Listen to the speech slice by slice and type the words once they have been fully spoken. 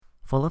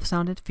Full of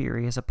Sound and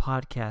Fury is a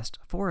podcast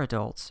for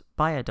adults,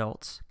 by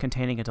adults,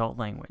 containing adult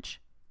language.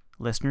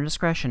 Listener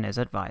discretion is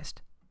advised.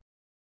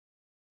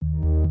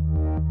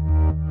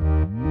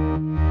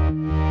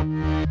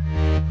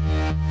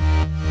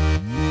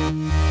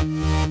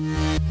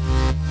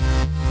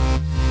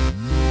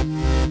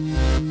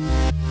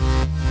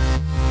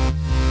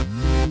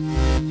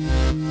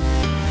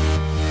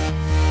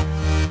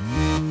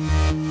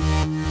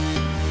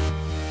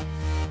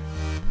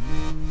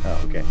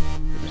 Oh, okay.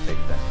 Good mistake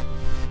then.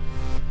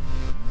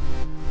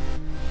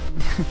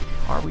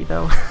 Are we,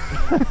 though?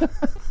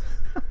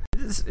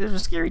 These are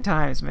scary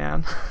times,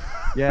 man.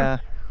 Yeah.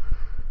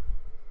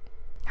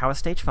 How is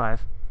stage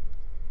 5?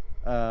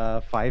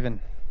 Five.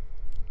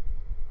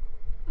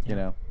 You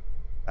know,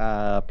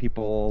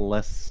 people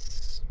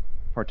less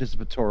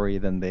participatory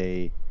than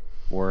they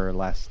were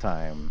last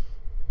time.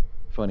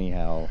 Funny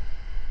how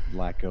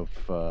lack of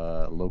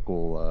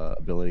local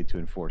ability to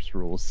enforce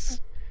rules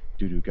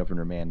due to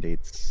governor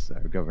mandates,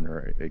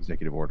 governor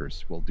executive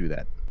orders will do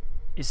that.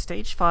 Is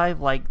stage 5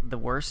 like the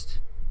worst?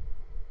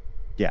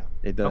 Yeah,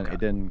 it doesn't.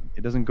 Okay.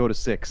 It doesn't go to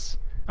 6.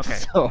 Okay.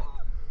 So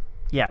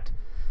Yet.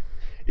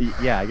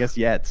 yeah, I guess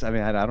yet. I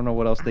mean, I don't know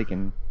what else they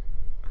can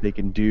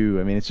do.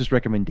 I mean, it's just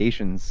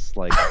recommendations.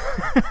 Like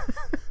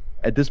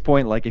at this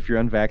point, like if you're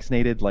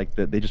unvaccinated, like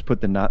they just put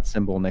the not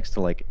symbol next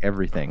to like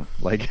everything.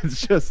 Like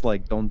it's just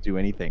like don't do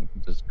anything.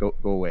 Just go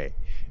away.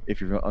 If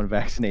you're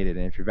unvaccinated,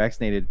 and if you're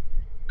vaccinated,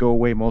 go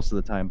away most of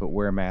the time, but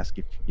wear a mask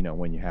if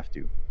when you have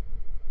to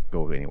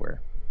go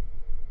anywhere.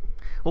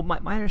 Well,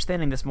 my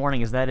understanding this morning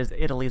is that is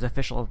Italy's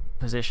official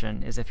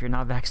position is if you're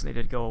not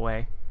vaccinated, go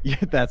away. Yeah,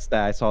 that's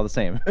that. I saw the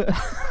same.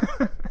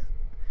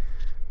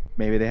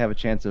 Maybe they have a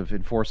chance of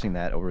enforcing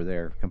that over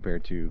there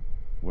compared to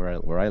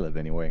where I live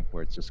anyway,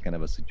 where it's just kind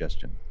of a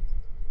suggestion.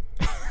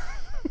 Yeah,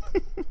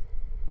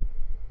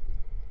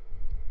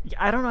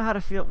 I don't know how to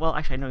feel. Well,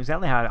 actually, I know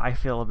exactly how I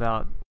feel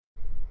about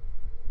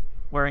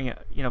wearing,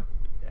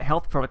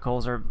 health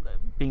protocols are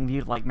being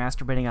viewed like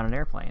masturbating on an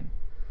airplane.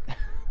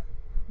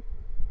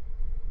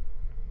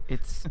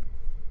 It's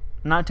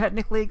not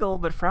technically legal,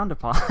 but frowned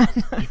upon.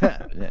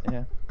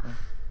 Yeah.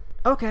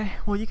 Okay,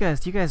 well, you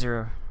guys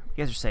are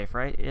safe,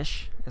 right?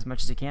 Ish, as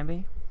much as you can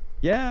be.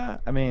 Yeah,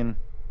 I mean,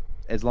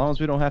 as long as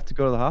we don't have to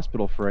go to the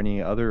hospital for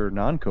any other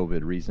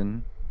non-COVID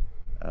reason,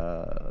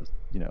 then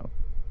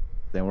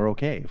we're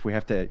okay. If we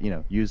have to,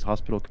 use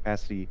hospital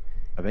capacity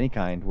of any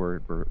kind,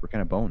 we're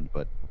kind of boned.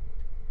 But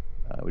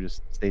we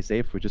just stay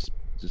safe. We just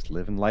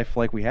living life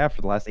like we have for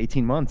the last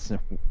 18 months.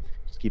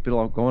 Just keep it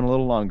all going a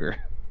little longer.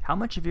 How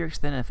much of your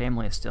extended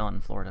family is still in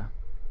Florida?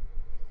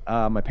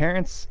 My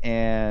parents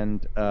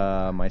and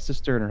my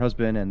sister and her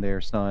husband and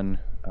their son.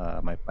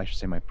 My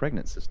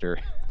pregnant sister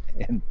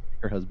and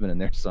her husband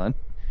and their son.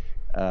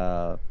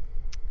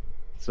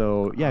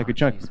 So yeah, a good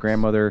chunk. Jesus.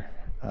 Grandmother,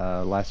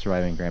 last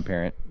surviving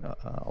grandparent,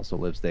 also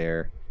lives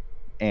there.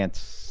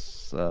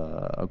 Aunts,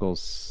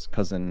 uncles,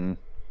 cousin.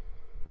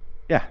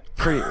 Yeah,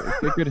 pretty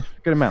good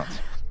amount.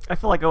 I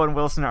feel like Owen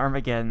Wilson at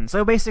Armageddon.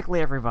 So basically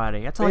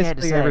everybody. That's all I had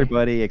to say.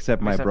 Everybody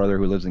except my brother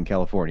who lives in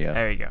California.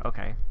 There you go.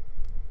 Okay.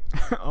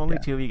 Only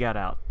Yeah. two of you got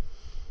out.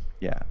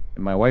 Yeah,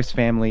 and my wife's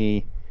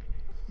family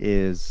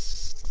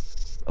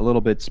is a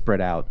little bit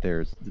spread out.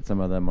 There's some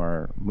of them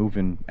are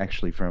moving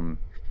actually from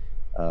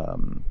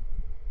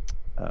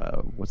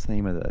what's the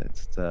name of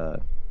it's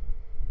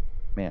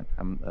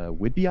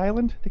Whidbey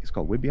Island. I think it's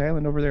called Whidbey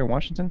Island over there in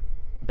Washington.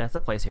 That's the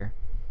place here.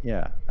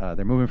 Yeah,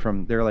 they're moving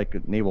from. They're like a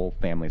naval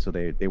family, so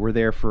they were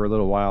there for a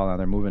little while. Now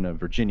they're moving to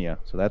Virginia,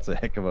 so that's a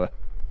heck of a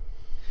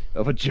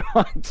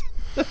jaunt.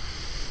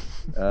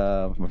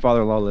 My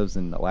father-in-law lives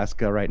in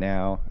Alaska right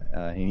now.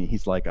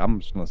 He's like, I'm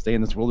just gonna stay in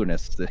this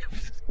wilderness,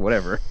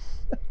 whatever.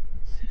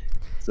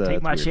 So Take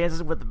it's my weird.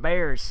 chances with the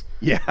bears.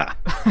 Yeah.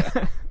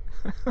 I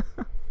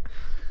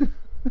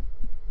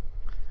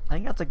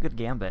think that's a good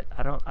gambit.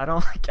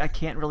 I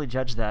can't really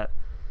judge that.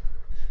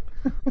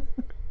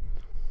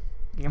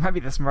 He might be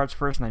the smartest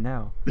person I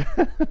know.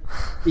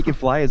 He can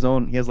fly his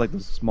own. He has like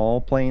those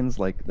small planes,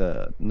 like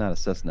not a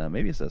Cessna,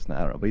 maybe a Cessna. I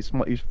don't know,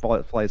 but he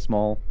flies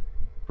small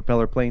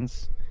propeller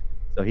planes.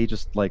 So he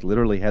just like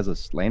literally has a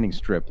landing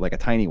strip, like a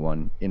tiny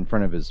one, in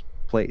front of his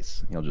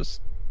place. He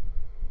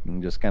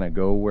can just kind of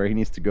go where he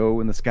needs to go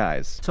in the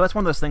skies. So that's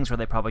one of those things where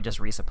they probably just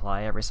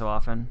resupply every so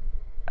often.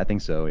 I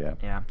think so. Yeah.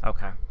 Yeah,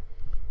 okay.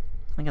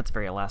 I think that's a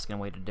very Alaskan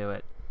way to do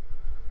it.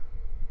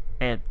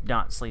 And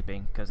not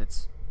sleeping, because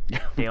it's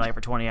daylight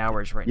for 20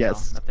 hours right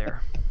Yes. now up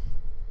there.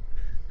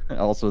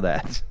 Also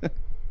that.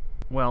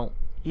 Well,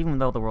 even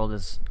though the world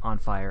is on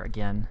fire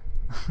again,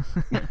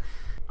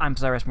 I'm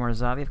Cyrus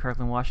Morzavi of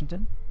Kirkland,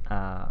 Washington.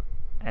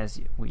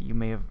 As you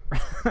may have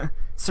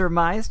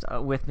surmised,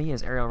 with me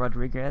is Ariel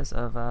Rodriguez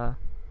of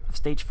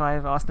Stage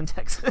 5, Austin,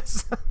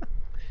 Texas.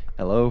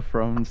 Hello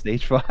from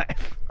Stage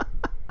 5.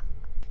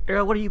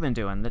 Ariel, what have you been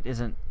doing that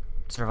isn't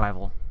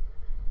survival?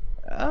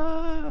 We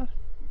never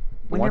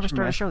Watching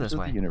started a show Masters this of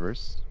way. The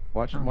Universe.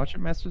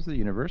 Watching Masters of the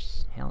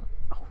Universe. Hell,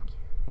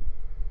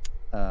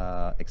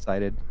 oh,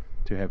 Excited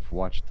to have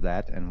watched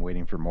that and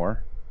waiting for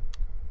more.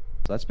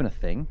 So that's been a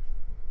thing.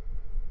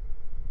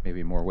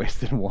 maybe more ways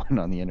than one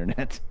on the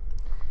internet.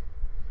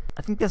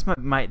 I think this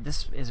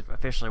this is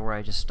officially where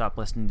I just stopped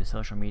listening to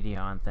social media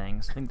on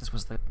things. I think this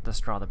was the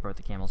straw that broke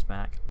the camel's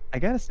back. I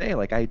gotta say,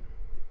 like I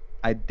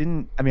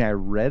didn't. I mean, I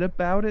read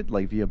about it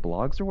like via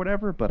blogs or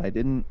whatever, but I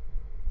didn't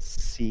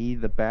see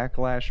the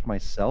backlash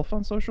myself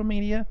on social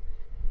media.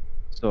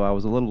 So I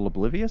was a little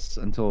oblivious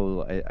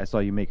until I saw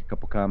you make a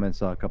couple comments,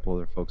 saw a couple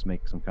other folks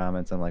make some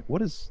comments. I'm like,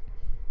 what is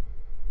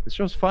this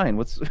show's fine?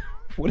 What's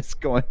what is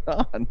going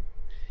on?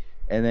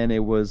 And then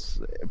it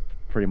was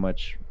pretty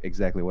much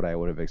exactly what I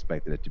would have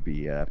expected it to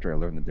be after I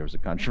learned that there was a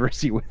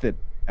controversy with it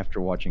after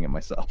watching it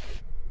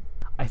myself.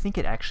 I think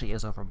it actually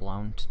is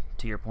overblown.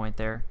 To your point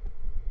there,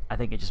 I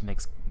think it just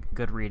makes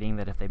good reading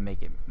that if they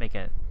make it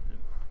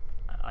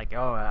like,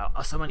 oh,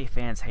 so many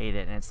fans hate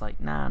it, and it's like,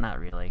 nah, not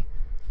really.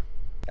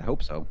 I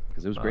hope so,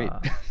 because it was great.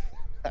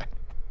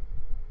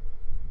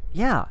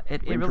 Yeah,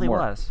 it really more.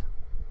 was.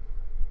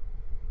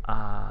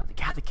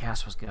 The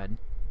cast was good.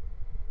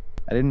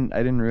 I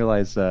didn't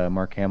realize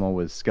Mark Hamill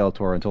was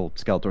Skeletor until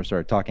Skeletor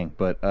started talking,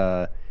 but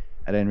I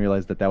didn't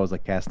realize that was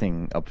like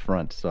casting up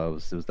front. So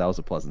that was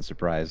a pleasant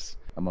surprise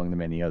among the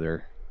many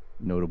other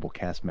notable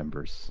cast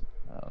members.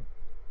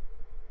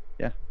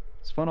 Yeah,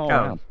 it's fun all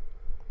around.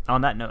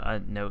 On that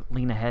note,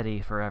 Lena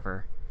Headey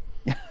forever.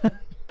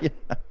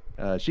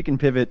 Yeah, she can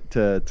pivot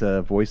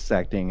to voice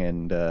acting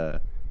and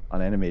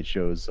on animated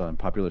shows on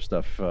popular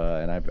stuff,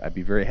 and I'd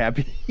be very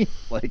happy.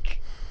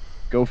 Like,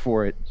 go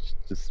for it.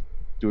 Just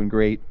doing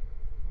great,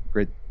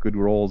 good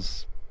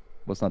roles.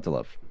 What's not to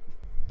love?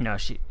 No,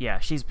 she's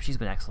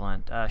been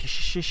excellent.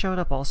 She showed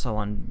up also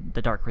on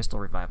the Dark Crystal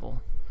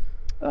revival.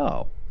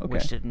 Oh, okay.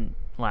 Which didn't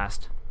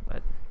last,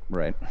 but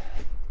right.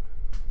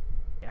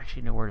 I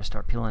actually know where to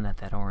start peeling at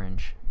that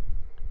orange.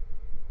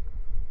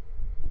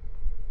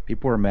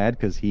 People were mad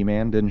because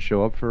He-Man didn't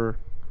show up for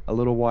a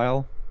little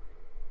while,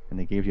 and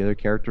they gave the other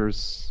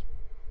characters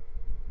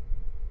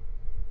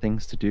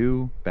things to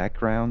do,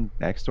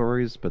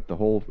 backstories, but the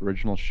whole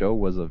original show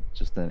was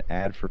just an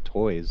ad for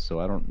toys, so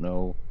I don't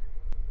know.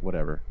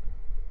 Whatever.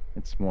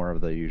 It's more of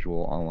the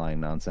usual online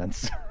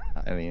nonsense.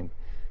 I mean,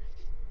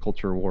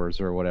 culture wars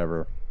or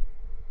whatever.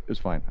 It was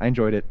fine. I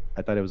enjoyed it.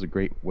 I thought it was a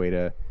great way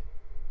to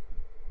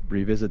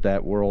revisit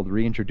that world,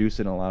 reintroduce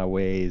it in a lot of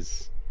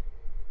ways,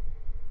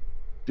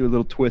 do a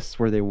little twists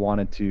where they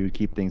wanted to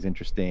keep things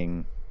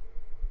interesting.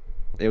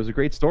 It was a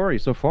great story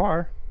so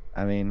far.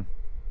 I mean,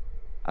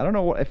 I don't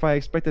know if I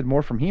expected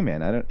more from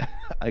He-Man. I don't.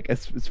 I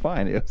guess it's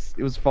fine. It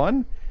was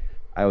fun.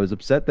 I was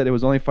upset that it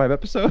was only 5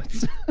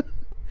 episodes.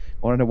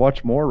 Wanted to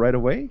watch more right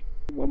away.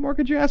 What more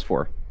could you ask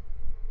for?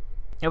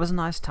 It was a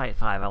nice tight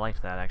 5. I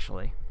liked that,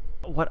 actually.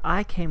 What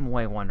I came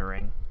away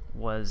wondering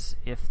was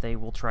if they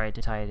will try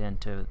to tie it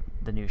into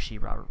the new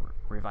She-Ra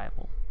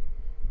revival.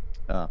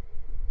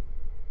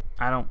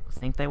 I don't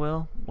think they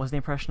will, was the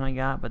impression I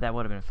got, but that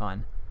would have been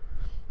fun.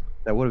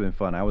 That would have been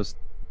fun. I was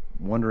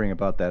wondering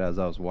about that as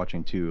I was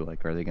watching too.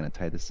 Like, are they going to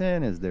tie this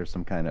in? Is there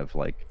some kind of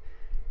like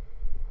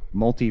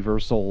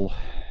multiversal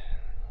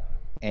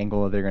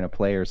angle that they're going to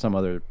play, or some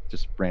other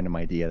just random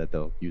idea that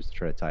they'll use to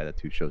try to tie the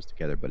two shows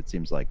together? But it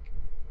seems like,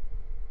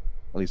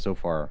 at least so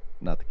far,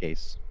 not the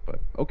case. But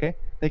okay,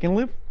 they can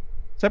live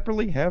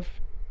separately, have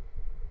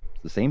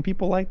the same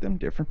people like them,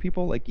 different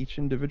people like each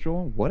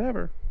individual,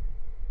 whatever.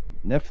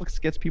 Netflix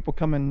gets people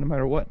coming no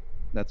matter what.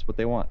 That's what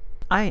they want.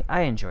 I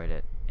enjoyed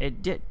it.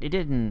 It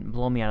didn't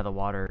blow me out of the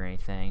water or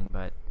anything,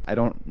 but I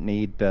don't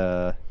need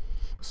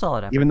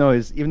solid effort. even though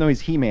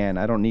he's He-Man,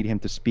 I don't need him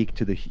to speak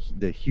to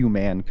the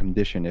human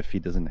condition if he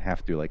doesn't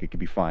have to. Like, it could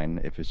be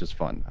fine if it's just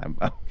fun.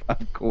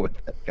 I'm cool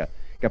with that.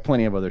 Got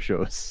plenty of other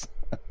shows.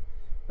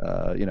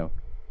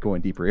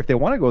 Going deeper. If they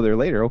want to go there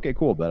later, okay,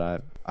 cool.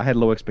 But I had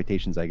low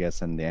expectations, I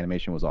guess, and the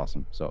animation was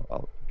awesome. So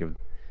I'll give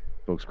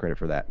folks credit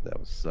for that. That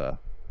was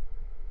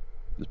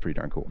pretty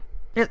darn cool.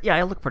 It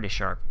looked pretty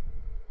sharp.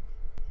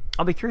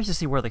 I'll be curious to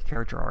see where the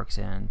character arcs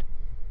end.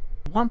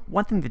 One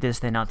thing that did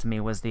stand out to me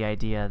was the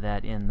idea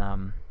that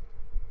in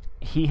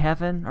He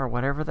Heaven, or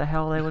whatever the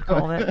hell they would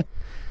call it.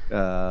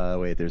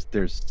 Wait,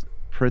 there's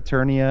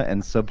Preternia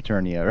and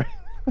Subternia,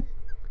 right?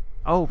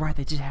 Oh, right,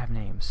 they did have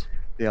names.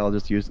 They all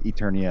just used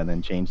Eternia and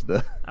then changed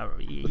the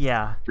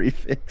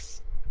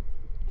prefix.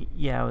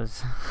 Yeah, it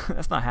was.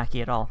 That's not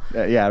hacky at all.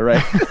 Yeah,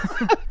 right.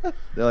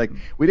 They're like,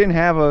 we didn't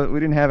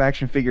have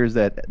action figures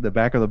that the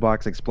back of the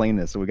box explain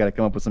this, so we got to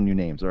come up with some new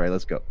names. All right,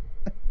 let's go.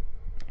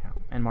 Yeah,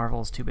 and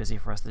Marvel's too busy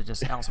for us to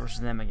just outsource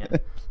them again,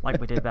 like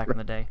we did back in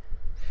the day.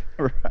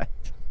 Right.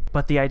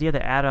 But the idea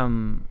that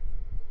Adam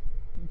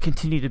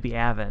continued to be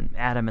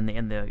Adam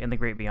in the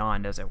great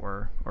beyond, as it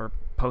were, or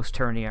post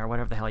Turnia, or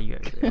whatever the hell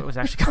it was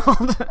actually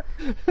called.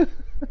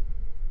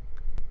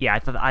 Yeah, I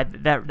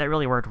thought that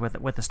really worked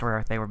with the story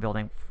arc they were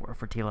building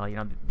for Teela. You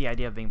know, the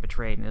idea of being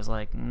betrayed, and is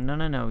like,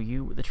 no.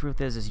 You. The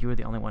truth is you were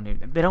the only one who.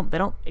 They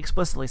don't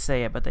explicitly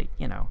say it, but they,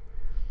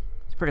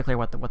 it's pretty clear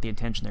what the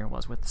intention there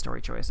was with the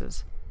story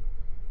choices.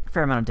 A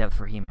fair amount of depth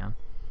for He-Man.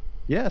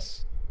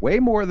 Yes, way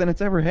more than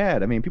it's ever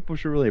had. I mean, people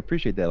should really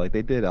appreciate that. Like,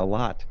 they did a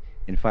lot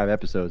in 5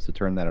 episodes to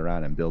turn that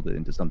around and build it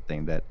into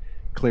something that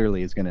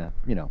clearly is gonna,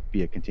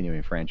 be a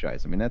continuing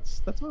franchise. I mean,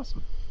 that's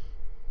awesome.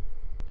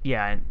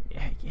 Yeah, and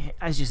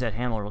as you said,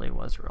 Hamill really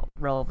was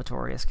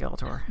revelatory as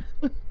Skeletor.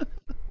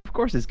 Of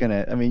course, it's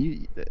gonna. I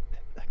mean,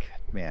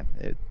 man,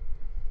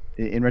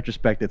 in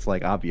retrospect, it's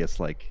like obvious.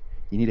 Like,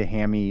 you need a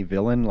hammy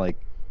villain, like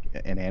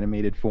an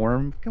animated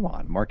form. Come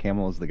on, Mark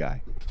Hamill is the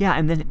guy. Yeah,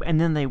 and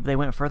then they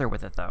went further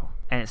with it though,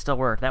 and it still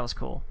worked. That was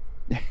cool.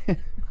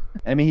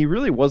 I mean, he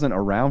really wasn't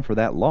around for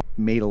that long.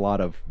 Made a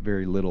lot of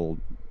very little,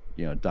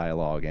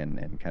 dialogue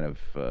and kind of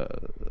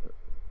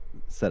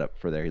set up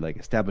for there. He like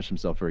established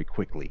himself very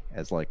quickly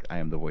as like, I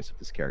am the voice of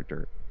this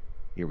character.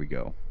 Here we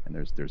go, and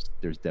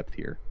there's depth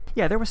here.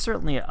 Yeah, there was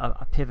certainly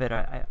a pivot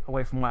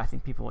away from what I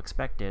think people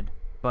expected,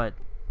 but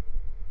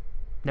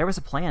there was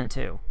a plan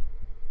too.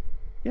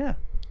 Yeah.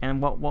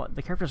 And what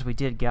the characters we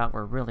did get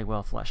were really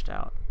well fleshed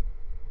out.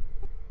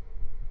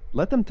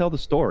 Let them tell the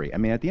story. I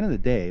mean, at the end of the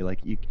day, like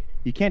you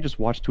can't just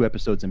watch 2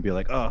 episodes and be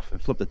like, oh,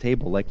 and flip the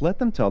table. Like, let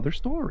them tell their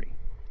story.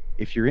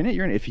 If you're in it,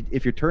 you're in it.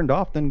 If you're turned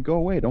off, then go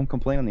away. Don't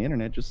complain on the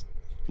internet. Just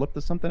flip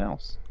to something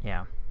else.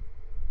 Yeah.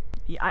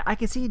 I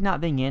can see not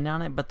being in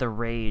on it, but the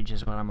rage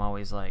is what I'm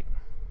always like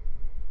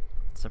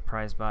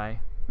surprised by.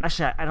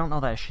 Actually, I don't know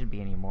that I should be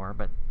anymore,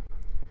 but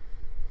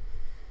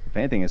if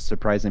anything, it's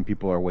surprising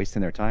people are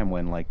wasting their time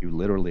when like you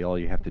literally all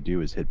you have to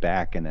do is hit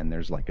back, and then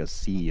there's like a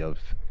sea of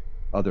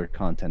other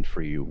content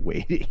for you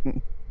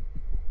waiting.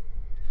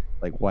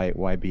 Like,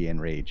 why be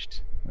enraged?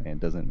 I mean, it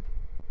doesn't.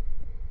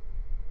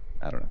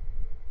 I don't know.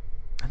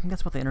 I think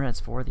that's what the internet's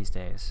for these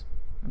days.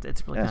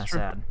 It's really kind of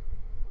sad.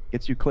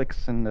 Gets you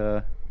clicks, and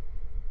the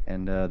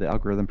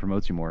algorithm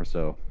promotes you more.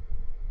 So,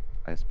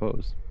 I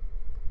suppose.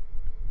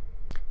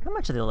 How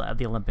much of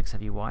the Olympics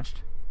have you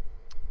watched?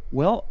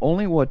 Well,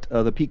 only what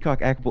the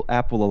Peacock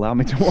app will allow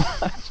me to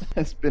watch.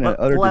 It's been an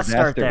utter let's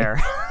disaster.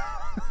 Start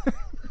there.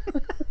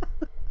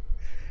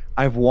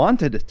 I've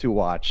wanted to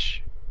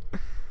watch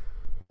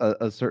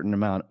a certain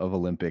amount of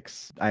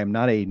Olympics. I am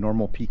not a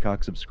normal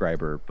Peacock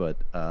subscriber, but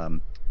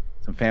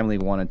some family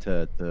wanted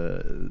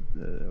to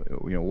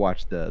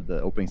watch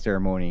the opening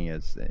ceremony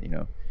as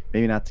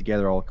maybe not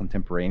together all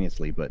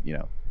contemporaneously, but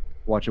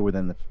watch it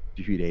within the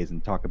few days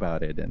and talk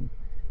about it. And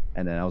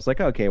then I was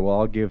like, okay, well,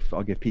 I'll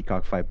give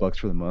Peacock $5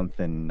 for the month,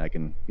 and I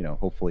can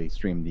hopefully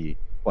stream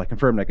I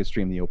confirmed I could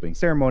stream the opening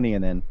ceremony.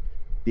 And then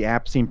the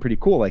app seemed pretty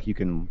cool. Like, you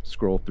can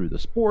scroll through the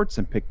sports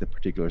and pick the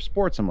particular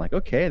sports. I'm like,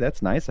 okay,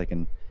 that's nice. I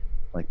can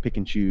like pick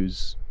and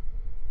choose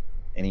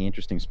any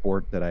interesting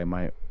sport that I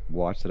might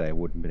watch that I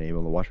wouldn't have been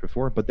able to watch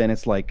before. But then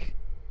it's like,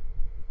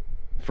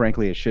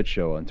 frankly, a shit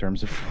show in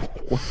terms of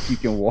what you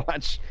can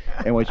watch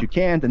and what you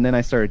can't. And then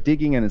I started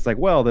digging, and it's like,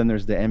 well, then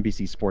there's the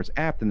NBC Sports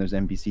app, then there's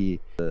NBC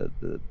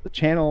the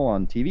channel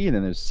on TV, and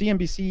then there's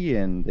CNBC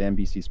and the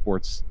NBC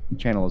Sports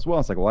channel as well.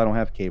 It's like, well, I don't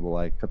have cable.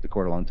 I cut the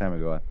cord a long time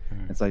ago.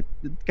 It's like,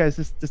 guys,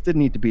 this didn't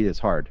need to be this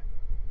hard.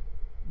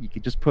 You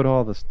could just put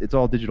all this. It's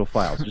all digital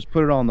files. Just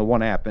put it all in the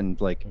one app, and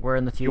like, we're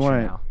in the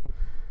future now.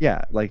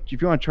 Yeah, like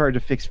if you want to charge a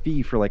fixed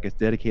fee for like a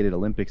dedicated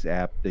Olympics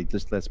app that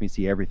just lets me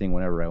see everything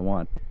whenever I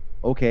want,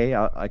 okay,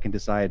 I can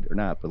decide or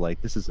not. But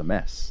like, this is a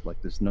mess.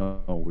 Like, there's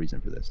no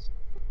reason for this.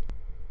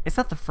 It's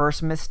not the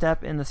first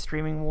misstep in the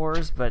streaming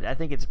wars, but I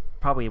think it's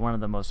probably one of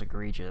the most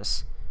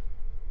egregious.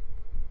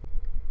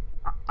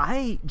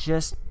 I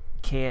just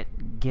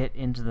can't get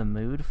into the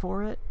mood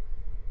for it.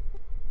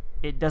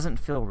 It doesn't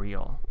feel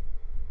real.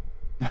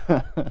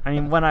 I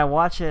mean, when I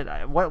watch it,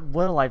 what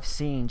little I've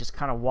seen just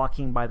kind of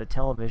walking by the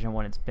television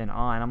when it's been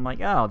on, I'm like,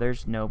 oh,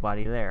 there's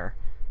nobody there.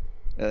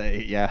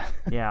 Yeah.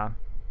 Yeah.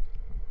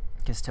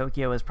 Because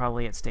Tokyo is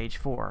probably at stage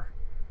 4.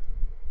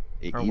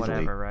 Or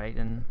whatever, right?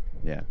 And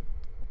yeah.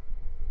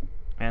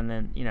 And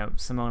then,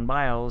 Simone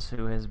Biles,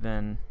 who has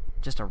been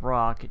just a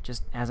rock,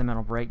 just has a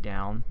mental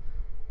breakdown.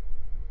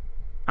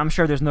 I'm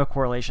sure there's no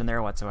correlation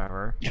there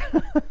whatsoever.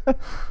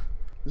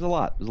 There's a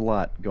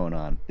lot going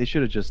on. They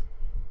should have just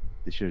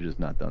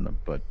not done them,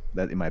 but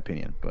that, in my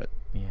opinion. But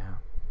yeah,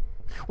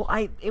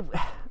 well,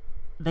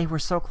 they were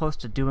so close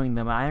to doing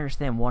them. I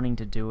understand wanting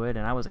to do it,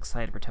 and I was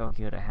excited for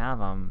Tokyo to have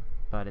them,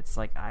 but it's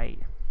like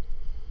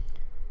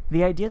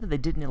the idea that they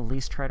didn't at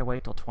least try to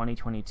wait till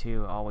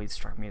 2022 always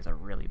struck me as a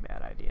really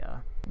bad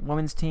idea.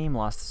 Women's team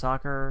lost to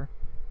soccer.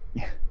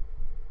 Yeah.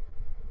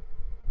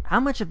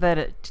 How much of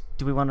that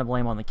do we want to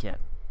blame on the kit?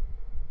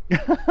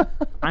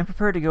 I'm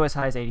prepared to go as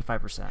high as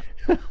 85%.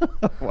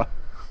 Wow.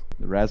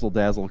 The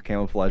razzle-dazzle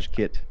camouflage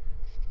kit.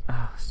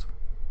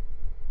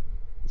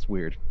 It's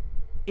weird.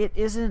 It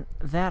isn't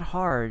that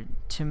hard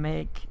to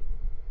make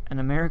an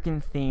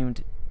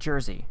American-themed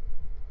jersey.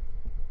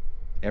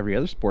 Every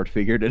other sport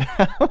figured it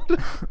out.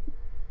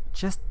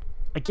 Just,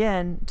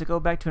 again, to go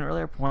back to an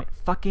earlier point,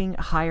 fucking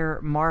hire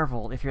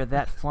Marvel if you're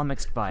that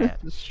flummoxed by it.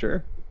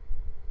 Sure.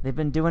 They've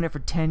been doing it for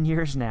 10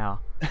 years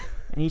now,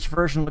 and each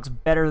version looks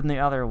better than the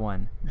other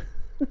one.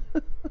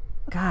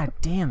 God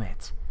damn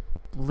it.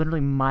 Literally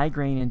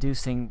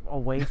migraine-inducing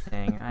away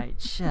thing.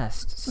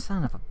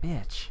 Son of a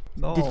bitch.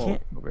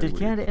 Did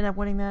Canada end up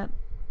winning that?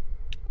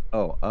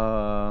 Oh,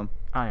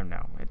 I don't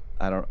know.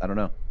 I don't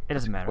know. It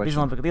doesn't matter.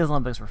 question. These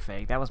Olympics were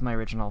fake. That was my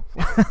original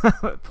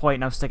point,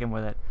 and I'm sticking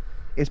with it.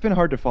 It's been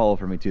hard to follow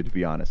for me too, to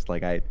be honest.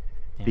 Like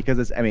because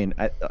it's. I mean,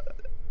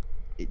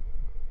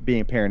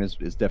 being a parent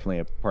is definitely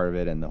a part of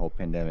it, and the whole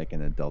pandemic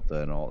and the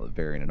Delta and all the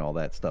variant and all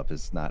that stuff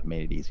has not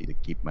made it easy to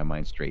keep my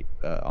mind straight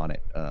on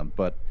it.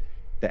 But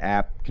the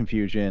app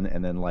confusion,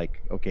 and then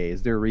like, okay,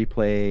 is there a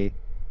replay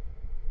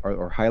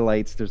or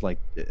highlights? There's like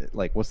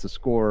what's the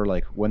score?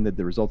 Like when did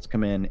the results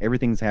come in?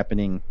 Everything's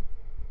happening,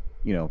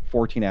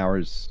 14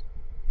 hours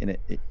in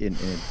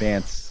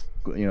advance,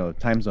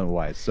 time zone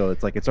wise. So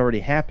it's like it's already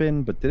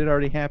happened, but did it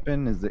already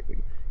happen? Is it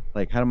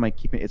like, how am I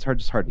keeping? It's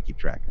just hard to keep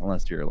track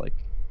unless you're like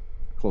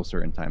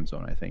closer in time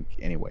zone, I think,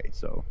 anyway.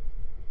 So,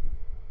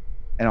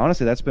 and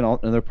honestly, that's been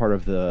another part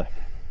of the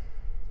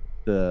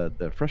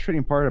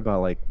frustrating part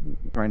about like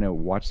trying to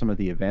watch some of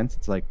the events.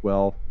 It's like,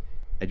 well,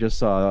 I just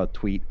saw a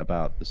tweet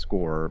about the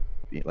score,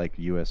 like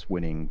US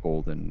winning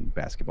gold in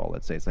basketball,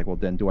 let's say. It's like, well,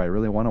 then do I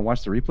really want to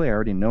watch the replay? I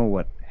already know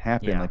what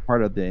happened. Yeah. Like,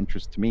 part of the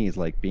interest to me is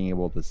like being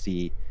able to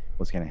see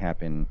what's going to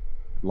happen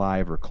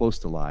live or close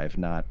to live,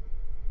 not,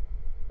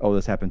 oh,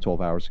 this happened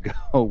 12 hours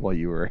ago while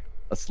you were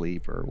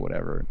asleep or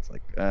whatever. It's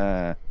like,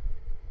 and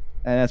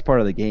that's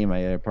part of the game.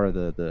 Part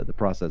of the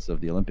process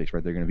of the Olympics,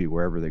 right? They're going to be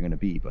wherever they're going to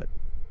be, but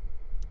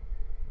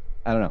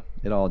I don't know.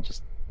 It all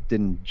just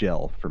didn't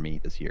gel for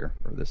me this year,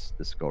 or this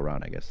go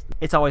around, I guess.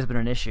 It's always been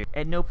an issue.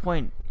 At no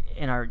point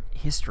in our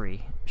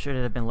history should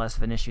it have been less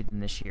of an issue than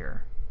this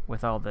year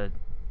with all the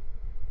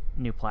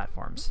new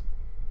platforms.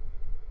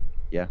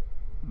 Yeah.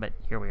 But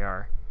here we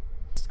are.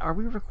 Are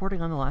we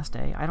recording on the last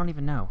day? I don't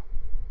even know.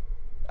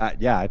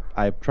 Yeah,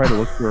 I tried to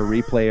look for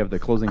a replay of the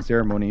closing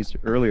ceremonies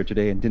earlier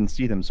today and didn't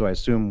see them, so I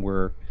assume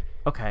we're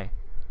okay.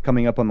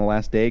 Coming up on the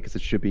last day, because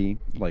it should be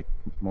like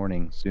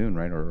morning soon,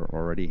 right? Or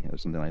already, or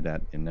something like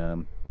that. In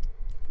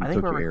I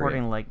think Tokyo we're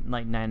recording area.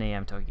 like 9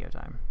 a.m. Tokyo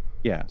time.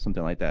 Yeah,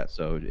 something like that.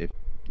 So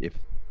if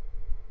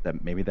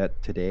that, maybe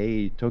that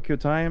today Tokyo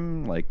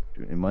time, like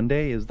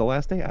Monday, is the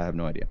last day, I have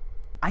no idea.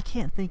 I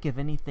can't think of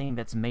anything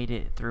that's made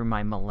it through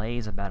my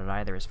malaise about it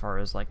either, as far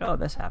as like, oh,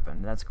 this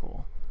happened, that's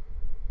cool.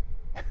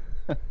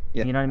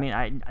 Yeah. You know what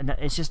I mean?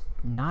 It's just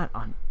not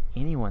on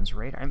anyone's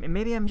radar. I mean,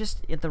 maybe I'm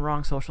just in the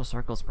wrong social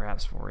circles,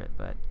 perhaps, for it,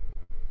 but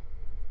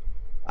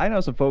I know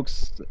some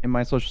folks in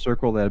my social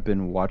circle that have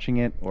been watching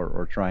it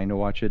or trying to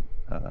watch it.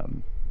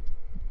 Friend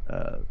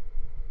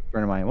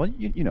of mine, well,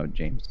 you know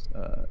James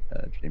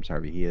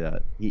Harvey.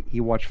 He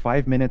watched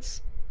 5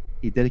 minutes.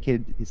 He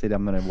said,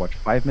 I'm going to watch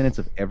 5 minutes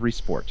of every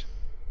sport.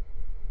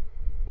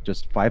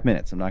 Just 5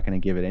 minutes. I'm not going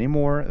to give it any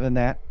more than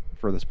that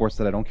for the sports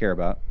that I don't care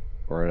about,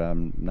 or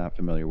I'm not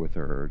familiar with,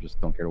 or just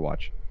don't care to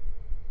watch.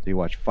 So he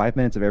watched 5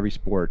 minutes of every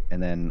sport,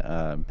 and then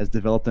has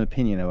developed an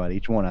opinion about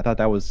each one. I thought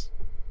that was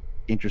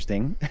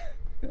interesting.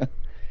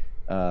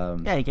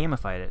 yeah, he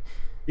gamified it.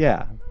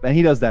 Yeah, and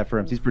he does that for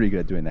him. He's pretty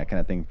good at doing that kind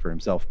of thing for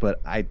himself. But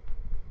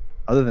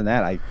other than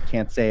that, I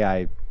can't say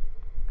I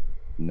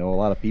know a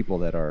lot of people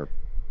that are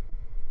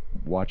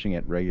watching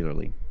it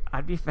regularly.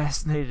 I'd be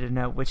fascinated to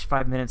know which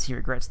 5 minutes he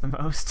regrets the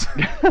most.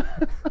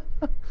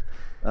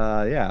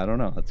 Yeah, I don't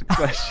know. That's a good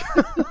question.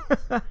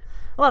 A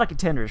lot of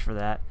contenders for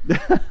that.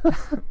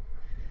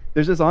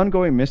 There's this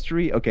ongoing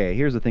mystery. Okay,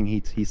 here's the thing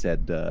he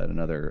said in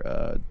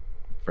another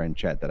friend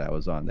chat that I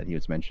was on, that he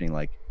was mentioning,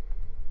 like,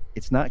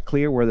 it's not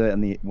clear whether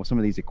in some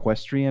of these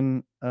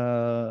equestrian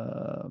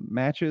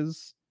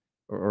matches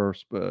or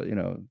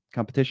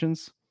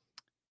competitions,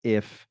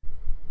 if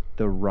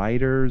the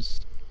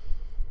riders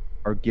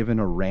are given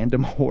a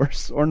random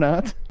horse or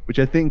not, which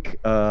I think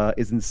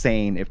is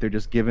insane if they're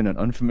just given an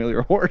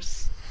unfamiliar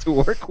horse to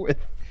work with.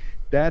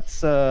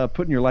 That's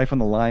putting your life on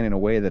the line in a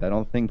way that I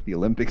don't think the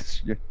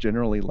Olympics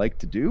generally like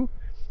to do.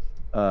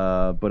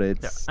 But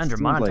it's under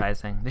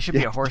monetizing. There should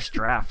be a horse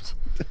draft.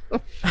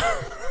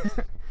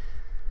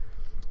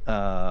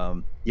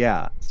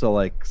 Yeah. So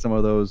like some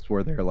of those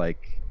where they're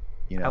like,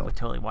 I would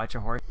totally watch a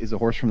horse. Is a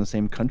horse from the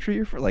same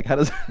country, or like how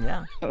does?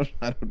 Yeah. I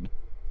don't know.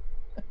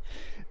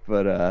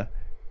 But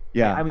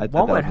yeah. I mean,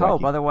 one would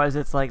hope. Otherwise,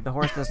 it's like the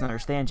horse doesn't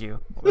understand you.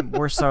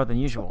 Worse so than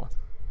usual.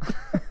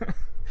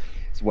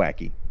 It's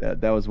wacky.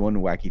 That was one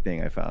wacky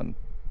thing I found,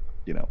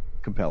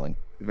 compelling,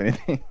 if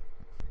anything.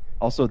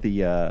 Also,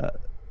 the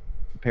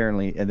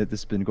apparently, and that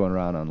this has been going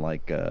around on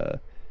like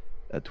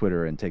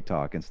Twitter and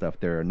TikTok and stuff.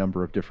 There are a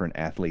number of different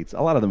athletes,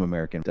 a lot of them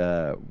American,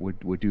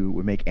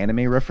 would make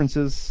anime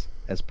references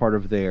as part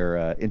of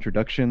their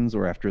introductions,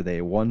 or after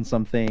they won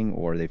something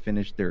or they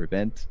finished their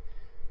event.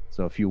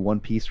 So a few One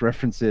Piece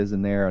references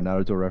in there, a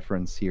Naruto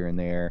reference here and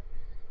there.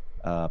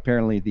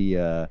 Apparently,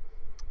 the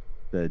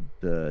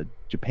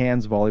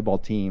Japan's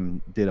volleyball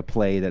team did a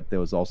play that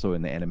was also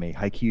in the anime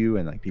Haikyuu,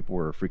 and like people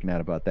were freaking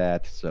out about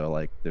that. So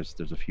like there's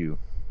a few.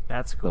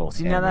 That's cool.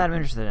 See, now that I'm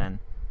interested in.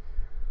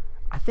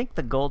 I think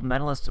the gold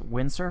medalist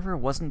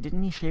windsurfer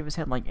didn't he shave his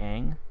head like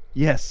Aang?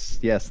 Yes.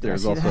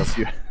 There's also a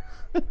few.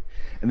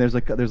 And there's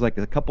like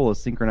a couple of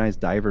synchronized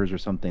divers or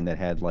something that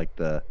had like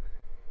the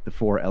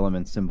 4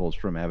 element symbols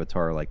from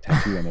Avatar like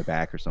tattooed on their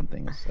back or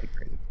something. It's like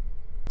crazy.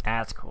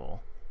 That's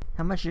cool.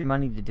 How much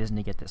money did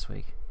Disney get this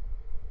week?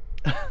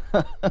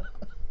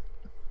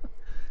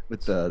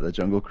 with the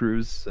Jungle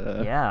Cruise.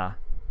 Yeah.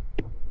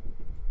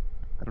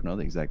 I don't know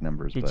the exact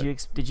numbers, Did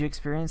but did you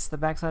experience the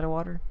backside of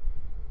water?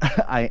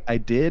 I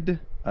did.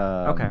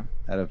 Okay.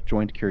 Out of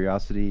joint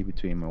curiosity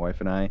between my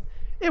wife and I,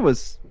 it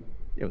was.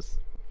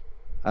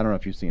 I don't know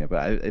if you've seen it,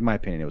 but in my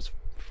opinion, it was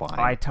fine.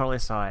 Oh, I totally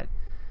saw it.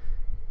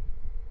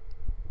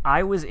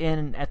 I was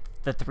in at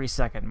the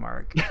 3-second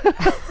mark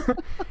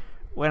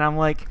when I'm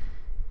like,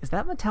 is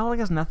that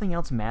Metallica's Nothing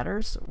Else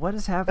Matters? What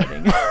is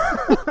happening?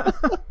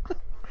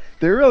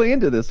 They're really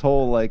into this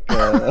whole like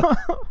grunge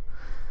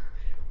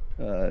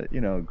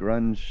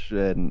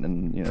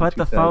and Put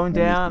the phone 2000s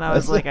down. I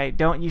was stuff. like, I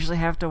don't usually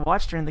have to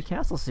watch during the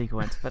castle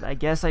sequence, but I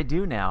guess I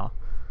do now.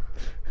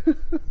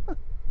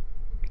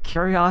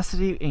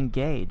 Curiosity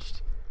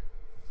engaged.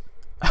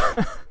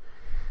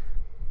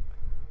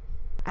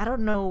 I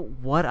don't know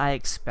what I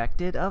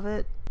expected of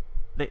it.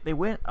 They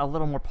went a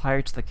little more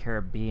Pirates of the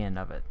Caribbean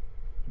of it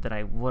than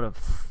I would have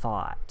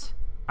thought.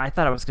 I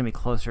thought it was going to be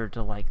closer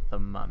to like The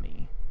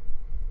Mummy.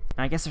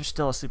 And I guess there's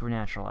still a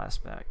supernatural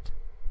aspect.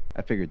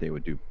 I figured they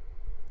would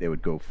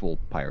go full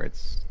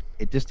pirates.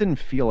 It just didn't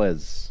feel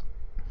as,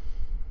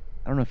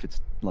 I don't know if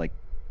it's like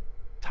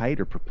tight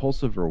or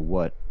propulsive or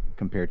what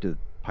compared to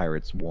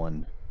Pirates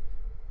 1.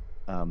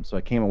 So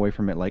I came away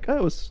from it like, oh,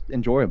 it was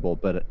enjoyable,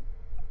 but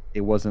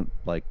it wasn't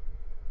like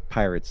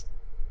Pirates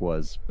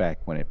was back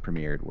when it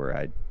premiered,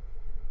 where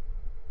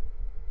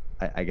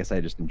I guess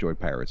I just enjoyed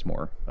Pirates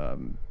more, to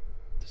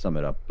sum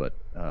it up. But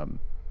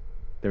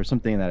there was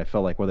something that I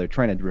felt like, well, they're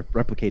trying to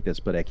replicate this,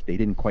 but they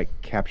didn't quite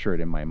capture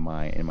it in my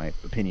mind, in my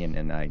opinion,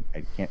 and I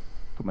can't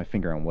put my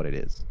finger on what it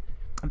is.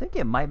 I think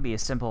it might be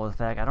as simple as the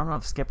fact I don't know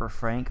if Skipper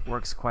Frank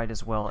works quite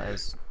as well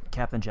as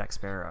Captain Jack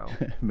Sparrow.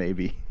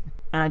 Maybe.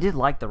 And I did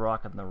like The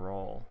Rock in the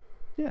role.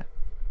 Yeah.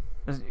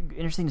 It was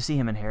interesting to see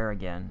him in hair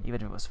again, even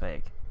if it was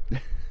fake.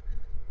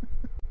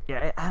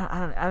 Yeah,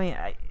 I mean,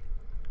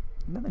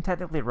 nothing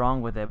technically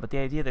wrong with it, but the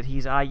idea that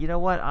he's, you know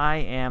what, I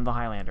am the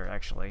Highlander,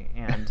 actually,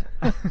 and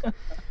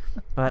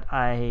but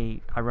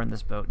I run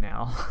this boat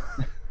now.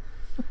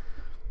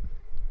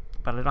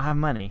 But I don't have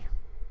money,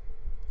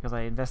 because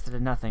I invested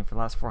in nothing for the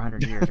last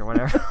 400 years or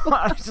whatever.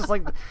 I was just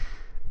like,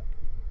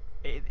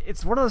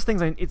 it's one of those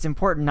things, it's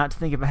important not to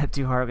think about it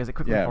too hard, because it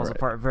quickly falls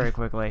apart very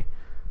quickly.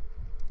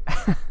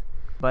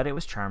 But it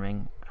was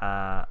charming.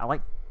 I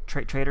like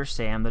Trader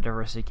Sam. The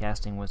diversity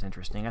casting was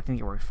interesting. I think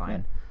it worked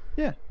fine.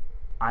 Yeah.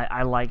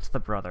 I liked the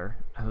brother,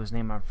 whose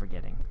name I'm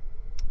forgetting.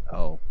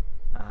 Oh.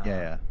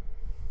 Yeah.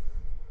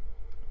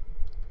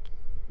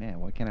 Man,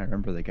 why can't I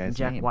remember the guy's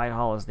name? Jack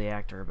Whitehall is the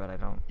actor, but I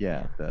don't...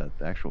 Yeah. The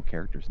actual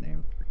character's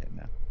name. I'm forgetting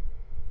now.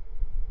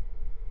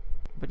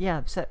 But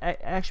yeah,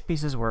 action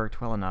pieces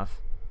worked well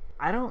enough.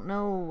 I don't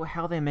know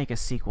how they make a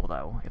sequel,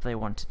 though, if they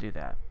want to do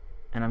that.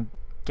 And I'm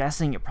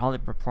guessing it probably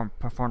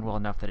performed well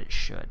enough that it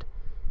should.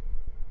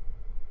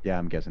 Yeah,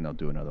 I'm guessing they'll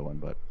do another one,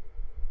 but...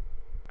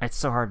 It's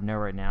so hard to know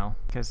right now,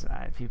 because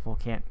people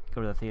can't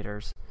go to the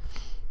theaters.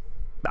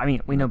 I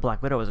mean, we know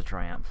Black Widow was a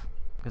triumph,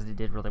 because they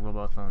did really well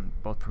both on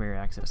both Premiere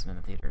Access and in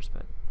the theaters,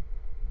 but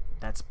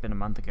that's been a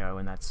month ago,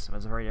 and it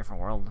was a very different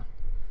world.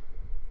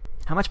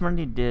 How much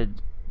money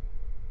did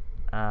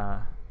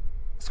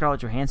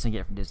Scarlett Johansson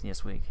get from Disney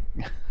this week,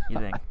 you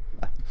think?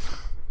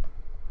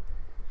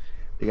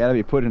 They gotta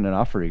be putting an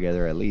offer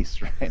together at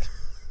least, right?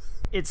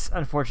 It's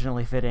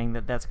unfortunately fitting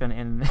that that's going to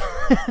end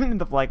in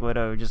the Black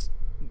Widow just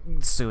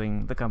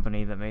suing the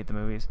company that made the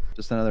movies.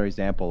 Just another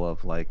example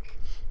of like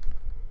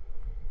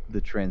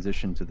the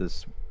transition to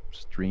this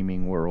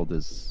streaming world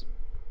it's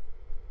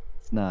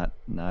not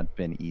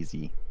been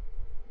easy,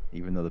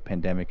 even though the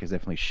pandemic has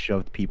definitely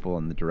shoved people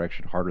in the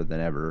direction harder than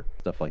ever.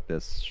 Stuff like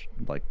this,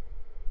 like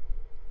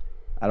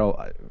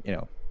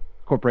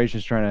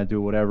corporations trying to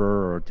do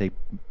whatever or take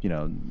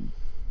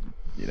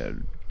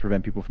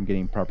prevent people from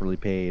getting properly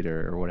paid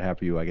or what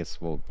have you. I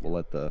guess we'll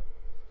let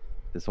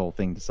this whole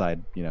thing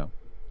decide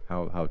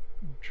how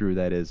true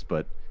that is.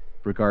 But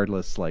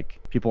regardless, like,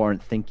 people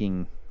aren't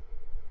thinking,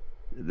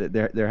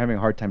 they're having a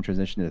hard time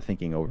transitioning to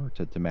thinking over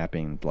to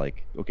mapping,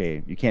 like,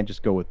 okay, you can't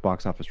just go with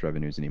box office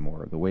revenues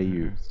anymore. The way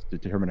you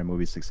determine a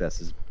movie's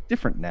success is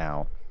different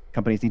now.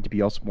 Companies need to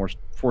be also more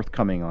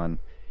forthcoming on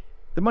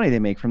the money they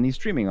make from these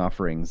streaming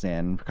offerings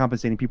and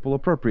compensating people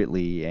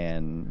appropriately,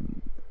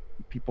 and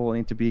people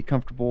need to be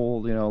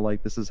comfortable,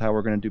 like, this is how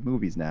we're going to do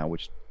movies now,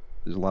 which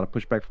there's a lot of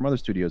pushback from other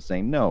studios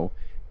saying, no,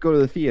 go to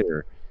the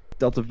theater,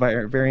 Delta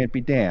variant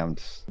be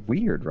damned.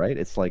 Weird, right?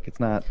 It's like, it's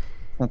not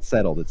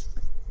settled.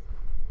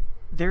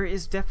 There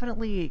is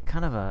definitely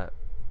kind of a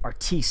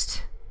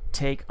artiste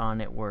take on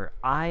it, where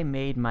I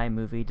made my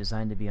movie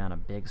designed to be on a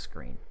big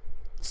screen.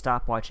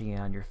 Stop watching it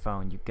on your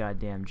phone, you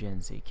goddamn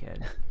Gen Z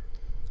kid.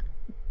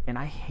 And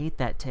I hate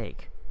that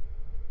take.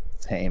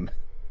 Same.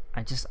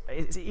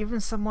 Even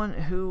someone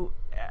who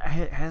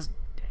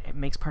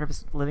makes part of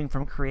his living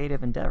from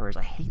creative endeavors,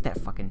 I hate that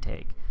fucking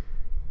take.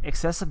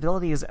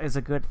 Accessibility is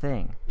a good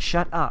thing.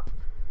 Shut up.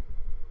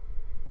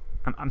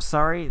 I'm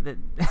sorry that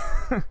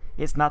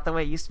it's not the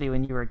way it used to be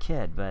when you were a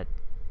kid, but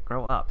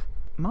grow up.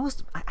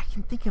 I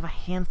can think of a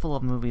handful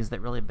of movies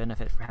that really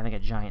benefit from having a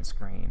giant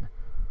screen.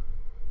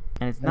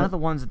 and it's none of the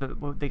ones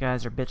that the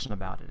guys are bitching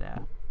about it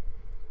at.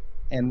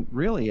 And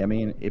really, I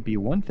mean, it'd be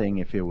one thing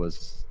if it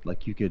was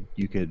like you could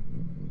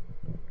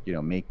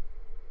make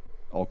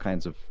all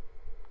kinds of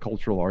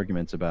cultural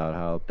arguments about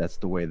how that's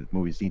the way that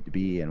movies need to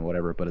be and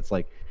whatever, but it's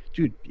like,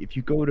 dude, if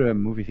you go to a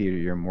movie theater,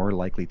 you're more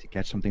likely to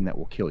catch something that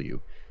will kill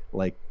you.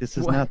 Like, this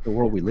is not the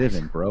world we live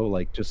in, bro.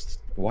 Like, just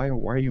why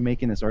are you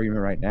making this argument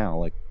right now?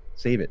 Like,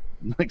 save it.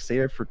 Like,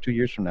 save it for 2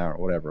 years from now or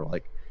whatever.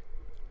 Like,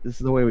 this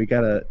is the way we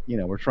gotta,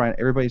 we're trying.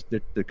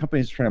 The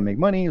companies are trying to make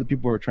money. The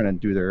people are trying to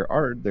do their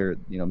art,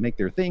 make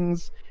their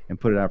things and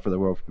put it out for the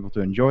world for people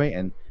to enjoy.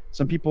 And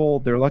some people,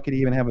 they're lucky to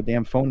even have a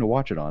damn phone to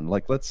watch it on.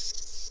 Like,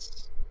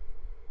 let's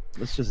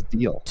just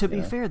deal. To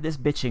be fair, this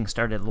bitching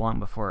started long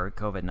before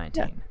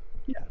COVID-19.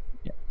 Yeah.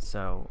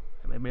 So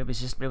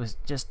it was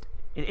just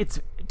it's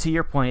to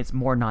your point, it's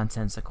more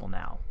nonsensical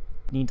now.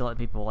 You need to let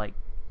people like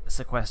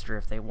sequester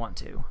if they want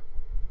to,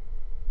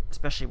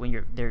 especially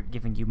when they're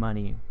giving you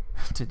money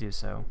to do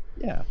so.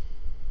 Yeah.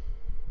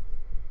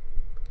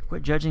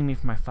 Quit judging me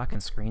for my fucking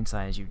screen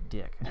size, you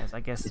dick. I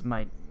guess it's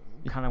my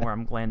kind of where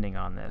I'm landing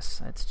on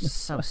this. It's just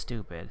so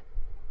stupid.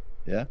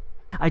 Yeah.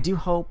 I do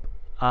hope.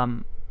 I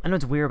know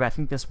it's weird, but I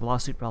think this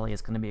lawsuit probably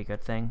is going to be a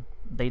good thing.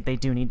 They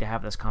do need to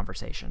have this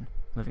conversation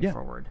moving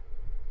forward.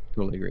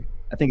 Totally agree.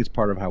 I think it's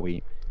part of how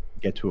we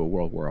get to a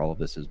world where all of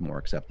this is more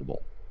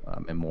acceptable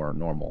and more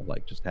normal,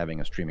 like just having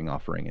a streaming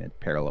offering in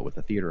parallel with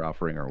a theater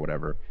offering or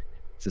whatever.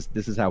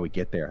 This is how we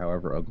get there,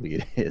 however ugly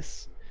it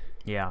is.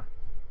 Yeah.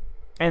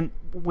 And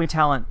when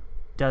talent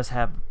does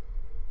have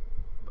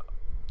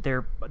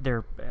their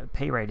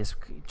pay rate is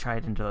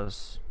tied into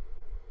those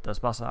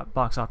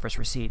box office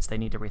receipts, they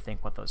need to rethink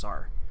what those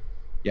are.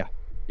 Yeah,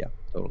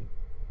 totally.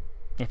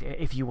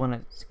 If you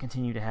want to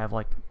continue to have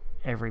like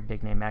every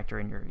big name actor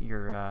in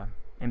your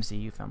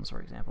MCU films,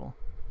 for example.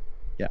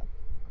 Yeah,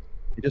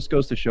 it just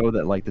goes to show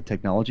that like the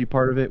technology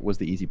part of it was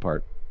the easy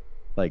part,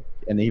 like,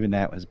 and even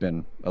that has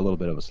been a little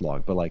bit of a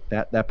slog. But like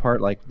that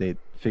part, like they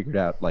figured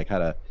out like how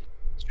to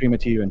stream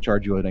it to you and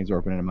charge you an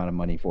exorbitant amount of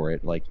money for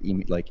it, like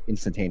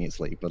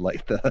instantaneously. But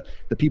like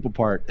the people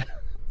part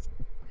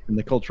and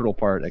the cultural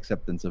part,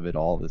 acceptance of it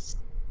all is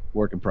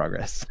work in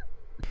progress.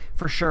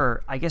 For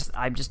sure. I guess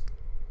I'm just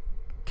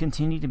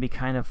continue to be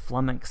kind of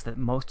flummoxed that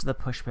most of the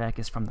pushback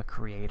is from the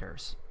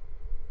creators.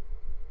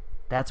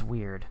 That's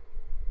weird.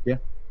 Yeah.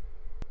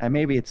 And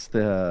maybe it's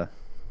the,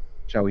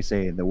 shall we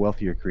say, the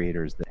wealthier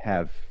creators that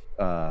have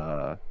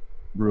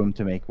room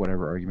to make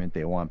whatever argument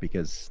they want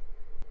because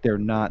they're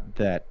not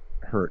that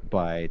hurt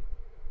by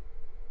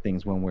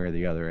things one way or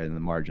the other in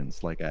the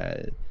margins. Like,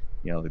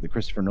 like the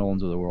Christopher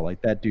Nolans of the world,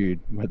 like that dude,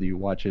 whether you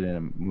watch it in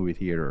a movie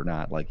theater or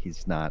not, like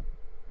he's not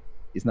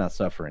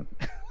suffering.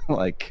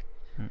 Like,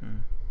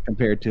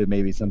 compared to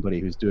maybe somebody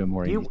who's doing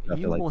more indie stuff.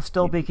 You will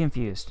still be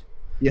confused.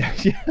 Yeah.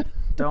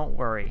 Don't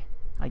worry.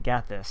 I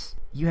got this.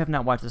 You have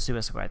not watched the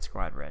Suicide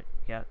Squad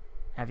yet,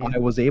 have you? I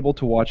was able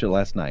to watch it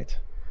last night.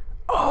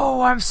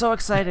 Oh, I'm so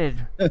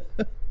excited.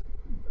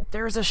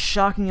 There's a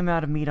shocking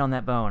amount of meat on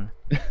that bone.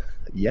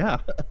 Yeah.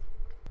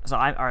 So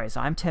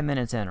I'm 10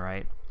 minutes in,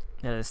 right,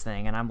 to this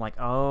thing, and I'm like,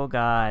 oh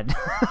god.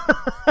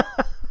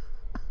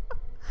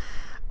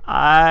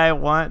 I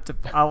want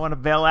to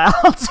bail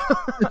out.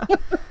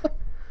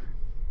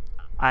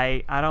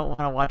 I don't want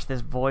to watch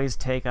this boys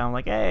take on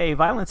like, hey,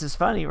 violence is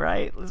funny,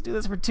 right? Let's do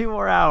this for 2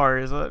 more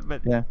hours.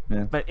 But yeah.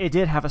 But it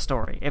did have a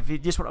story. If you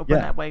just want to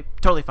open that way,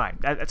 totally fine.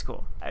 That's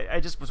cool.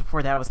 I just was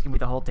before that was gonna be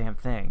the whole damn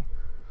thing.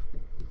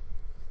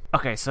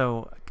 Okay,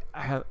 so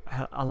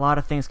a lot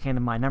of things came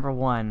to mind. Number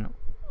one,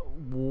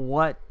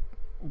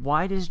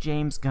 why does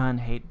James Gunn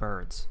hate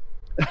birds?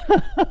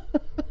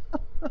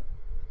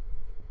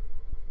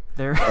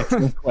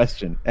 Excellent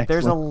question. Excellent.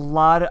 There's a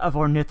lot of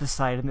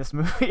ornithocide in this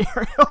movie,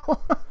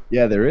 Ariel.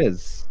 Yeah, there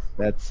is.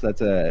 That's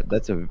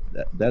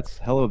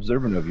hella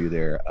observant of you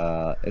there.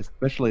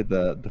 Especially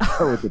the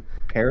part with the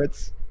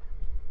parrots.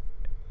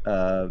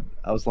 I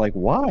was like,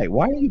 why?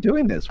 Why are you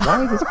doing this?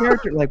 Why is this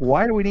character like?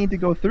 Why do we need to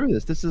go through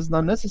this? This is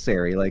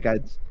unnecessary. Like,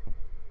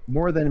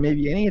 more than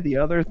maybe any of the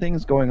other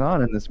things going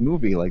on in this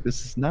movie. Like,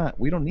 this is not.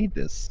 We don't need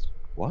this.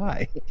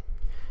 Why?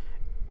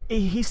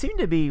 He seemed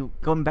to be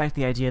going back to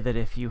the idea that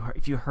if you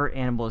hurt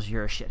animals,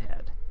 you're a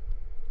shithead.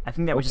 I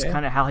think that was just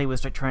kind of how he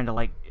was trying to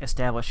like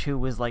establish who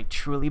was like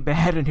truly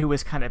bad and who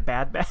was kind of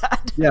bad.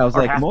 Yeah, I was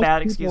like, most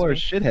bad, people are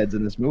shitheads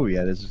in this movie.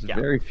 Yeah, there's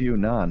very few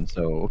non.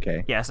 So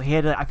okay. Yeah, so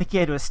I think he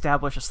had to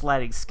establish a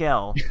sliding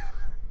scale,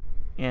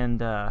 and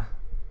that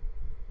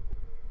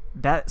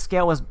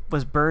scale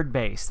was bird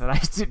based, and I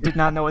did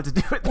not know what to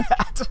do with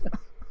that.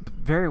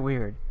 Very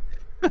weird.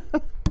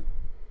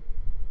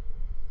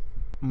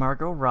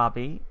 Margot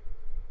Robbie,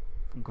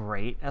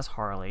 great as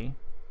Harley.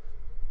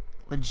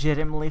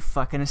 Legitimately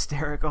fucking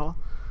hysterical.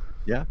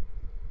 Yeah.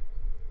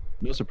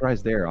 No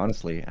surprise there,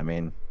 honestly. I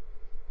mean,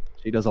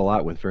 she does a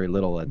lot with very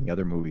little in the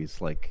other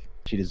movies. Like,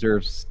 she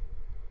deserves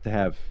to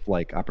have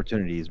like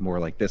opportunities more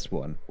like this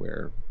one,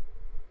 where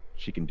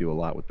she can do a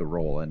lot with the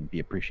role and be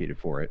appreciated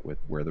for it, with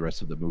where the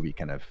rest of the movie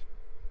kind of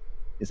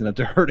isn't up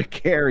to her to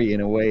carry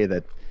in a way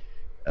that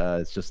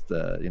it's just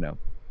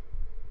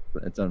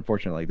it's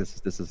unfortunate. Like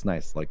this is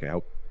nice. Like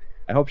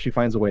I hope she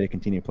finds a way to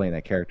continue playing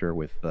that character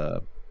with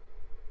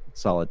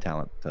solid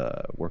talent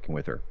working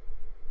with her.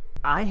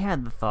 I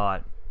had the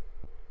thought,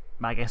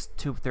 I guess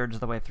 2/3 of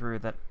the way through,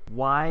 that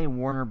why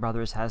Warner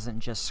Brothers hasn't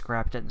just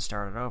scrapped it and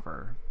started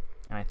over.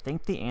 And I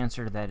think the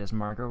answer to that is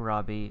Margot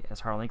Robbie as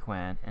Harley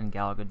Quinn and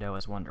Gal Gadot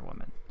as Wonder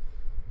Woman.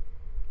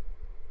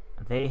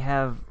 They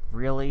have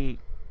really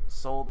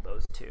sold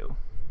those two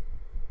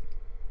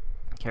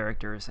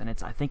characters, and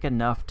it's, I think,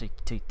 enough to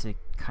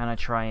kind of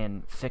try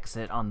and fix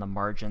it on the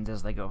margins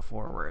as they go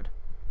forward,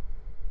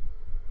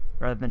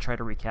 rather than try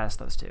to recast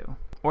those two.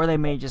 Or they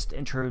may just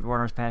intrude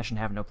Warner's passion,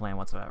 have no plan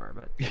whatsoever.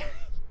 But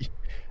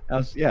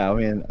yeah, I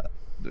mean,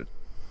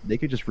 they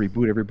could just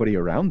reboot everybody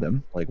around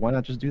them. Like, why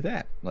not just do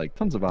that? Like,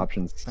 tons of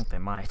options. I think they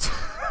might.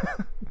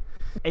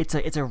 It's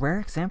a rare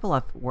example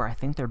of where I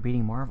think they're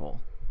beating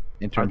Marvel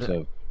In terms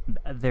of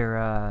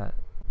they're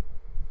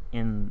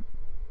in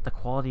the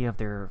quality of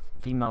their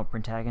female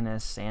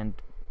protagonists and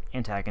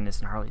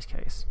antagonists in Harley's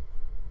case.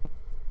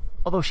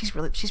 Although she's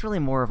really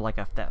more of like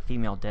that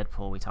female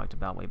Deadpool we talked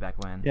about way back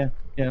when.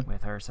 Yeah.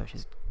 With her, so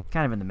she's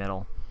kind of in the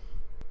middle.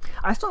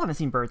 I still haven't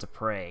seen Birds of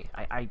Prey.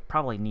 I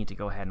probably need to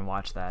go ahead and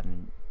watch that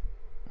and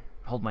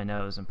hold my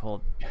nose and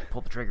pull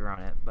the trigger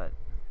on it. But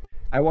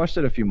I watched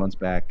it a few months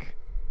back.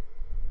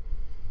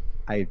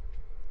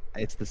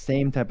 It's the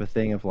same type of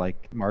thing of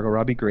like Margot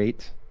Robbie,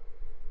 great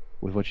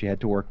with what she had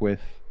to work with.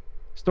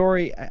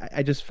 Story,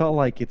 I just felt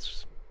like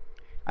it's,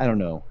 I don't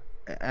know,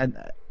 and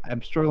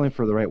I'm struggling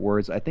for the right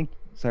words. I think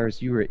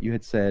Cyrus, you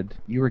had said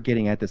you were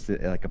getting at this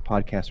like a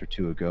podcast or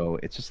two ago.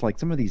 It's just like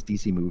some of these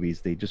DC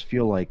movies, they just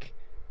feel like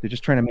they're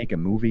just trying to make a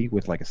movie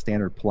with like a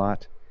standard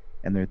plot,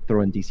 and they're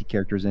throwing DC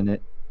characters in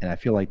it. And I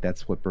feel like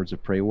that's what Birds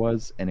of Prey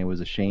was, and it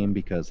was a shame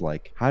because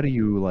like, how do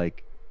you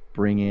like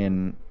bring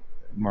in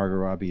Margot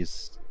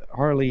Robbie's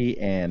Harley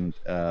and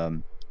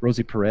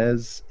Rosie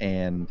Perez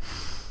and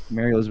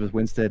Mary Elizabeth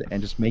Winstead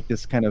and just make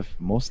this kind of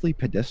mostly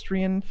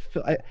pedestrian?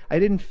 I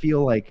didn't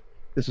feel like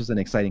this was an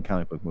exciting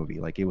comic book movie.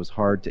 Like, it was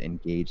hard to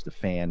engage the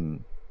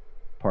fan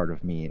part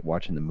of me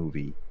watching the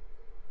movie.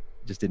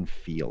 It just didn't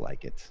feel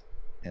like it.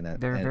 And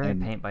they're very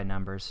paint by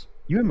numbers.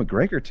 Ewan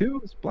McGregor too,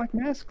 his Black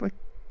Mask, like,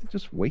 they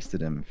just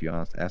wasted him, if you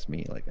ask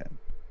me. Like,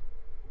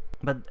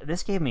 but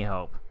this gave me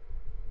hope.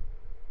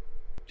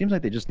 Seems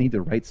like they just need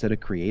the right set of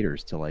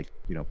creators to, like,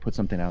 you know, put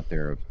something out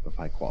there of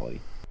high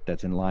quality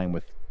that's in line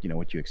with, you know,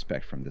 what you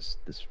expect from this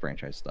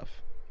franchise stuff.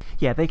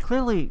 Yeah, they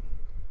clearly,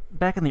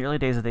 back in the early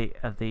days of the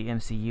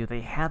MCU,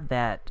 they had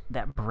that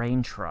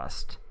brain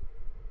trust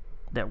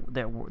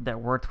that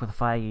worked with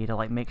Feige to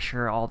like make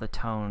sure all the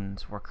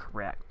tones were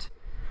correct.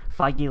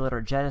 Feige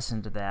later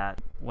jettisoned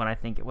that when I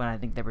think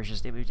there was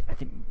just, I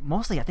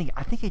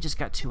think it just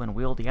got too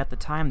unwieldy. At the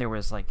time, there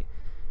was like,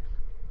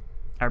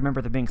 I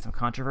remember there being some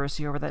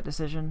controversy over that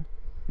decision.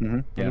 Mm-hmm.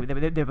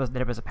 Yeah.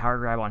 There was a power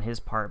grab on his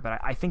part, but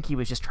I think he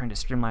was just trying to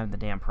streamline the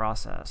damn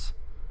process.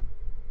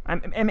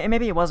 And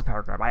maybe it was a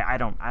power grab. I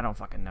don't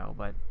fucking know,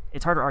 but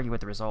it's hard to argue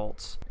with the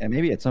results. And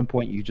maybe at some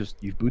point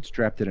you've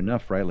bootstrapped it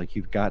enough, right? Like,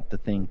 you've got the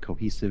thing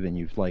cohesive and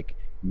you've like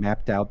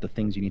mapped out the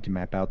things you need to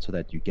map out so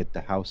that you get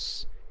the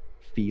house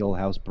feel,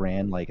 house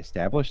brand like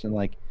established. And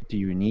like, do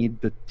you need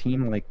the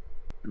team like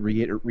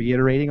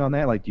reiterating on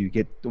that? Like, do you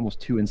get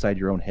almost too inside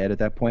your own head at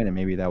that point? And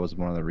maybe that was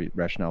one of the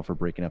rationale for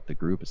breaking up the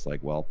group. It's like,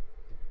 well,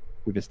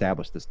 we've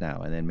established this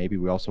now, and then maybe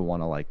we also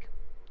want to like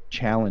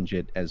challenge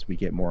it as we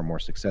get more and more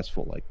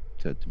successful, like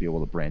to be able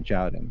to branch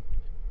out and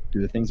do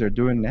the things they're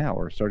doing now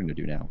or starting to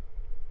do now.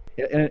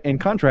 In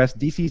contrast,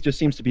 DC just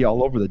seems to be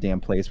all over the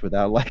damn place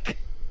without like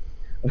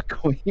a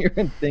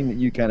coherent thing that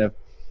you kind of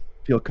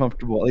feel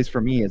comfortable, at least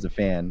for me as a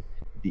fan,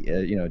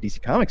 you know,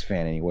 DC Comics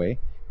fan anyway,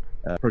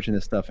 approaching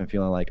this stuff and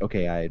feeling like,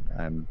 okay, I've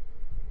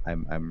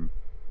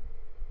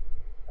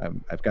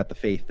got the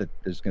faith that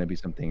there's going to be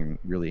something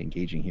really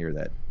engaging here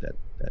that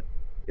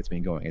gets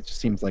me going. It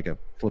just seems like a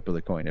flip of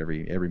the coin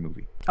every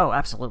movie. Oh,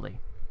 absolutely.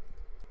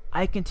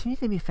 I continue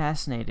to be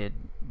fascinated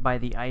by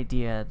the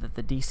idea that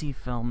the DC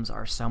films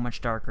are so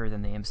much darker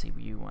than the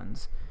MCU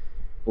ones.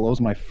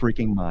 Blows my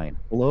freaking mind.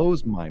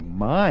 Blows my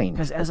mind.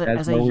 Because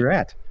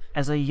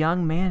as a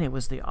young man, it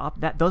was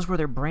those were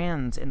their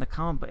brands in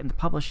the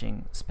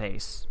publishing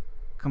space,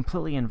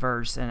 completely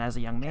inverse. And as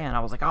a young man, I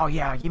was like, oh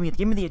yeah, give me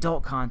the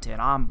adult content.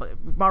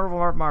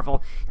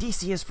 Marvel.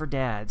 DC is for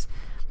dads.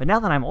 But now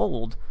that I'm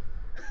old,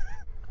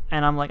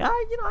 and I'm like,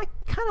 I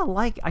kind of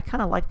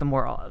like the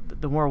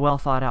more well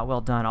thought out, well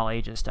done, all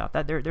ages stuff.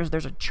 That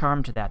there's a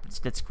charm to that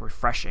that's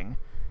refreshing,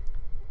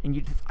 and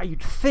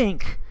you'd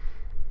think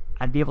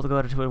I'd be able to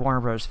go to a Warner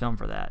Bros. Film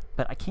for that,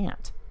 but I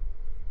can't.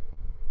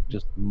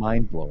 Just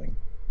mind blowing.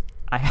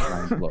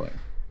 Mind blowing.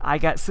 I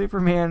got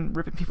Superman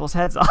ripping people's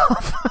heads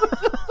off.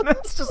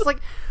 It's just like,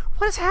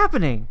 what is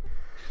happening?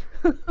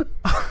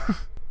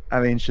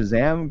 I mean,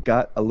 Shazam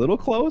got a little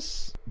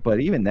close,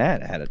 but even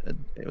that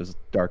it was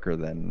darker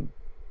than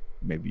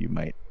maybe you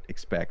might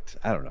expect.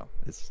 I don't know.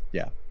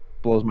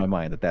 blows my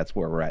mind that that's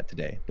where we're at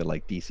today. That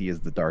like DC is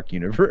the dark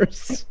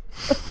universe.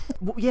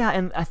 Well, yeah,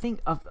 and I think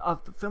of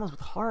the films with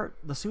heart,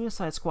 the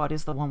Suicide Squad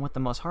is the one with the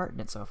most heart in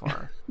it so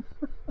far.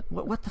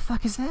 What the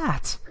fuck is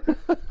that?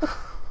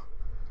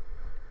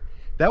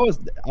 That was,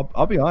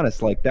 I'll be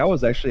honest, like that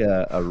was actually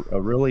a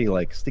really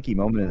like sticky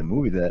moment in the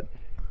movie that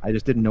I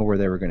just didn't know where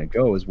they were going to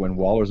go. Is when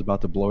Waller's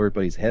about to blow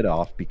everybody's head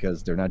off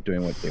because they're not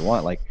doing what they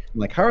want. Like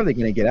how are they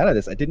going to get out of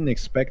this? I didn't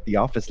expect the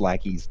office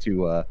lackeys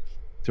to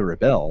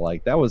rebel.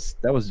 Like that was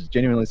a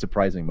genuinely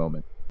surprising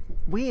moment.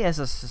 We as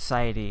a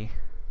society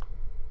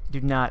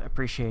do not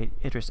appreciate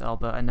Idris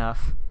Elba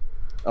enough.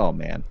 Oh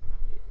man,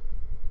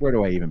 where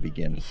do I even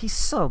begin? He's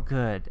so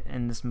good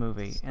in this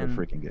movie, So and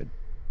freaking good.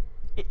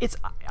 it's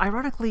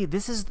ironically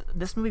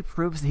this movie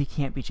proves that he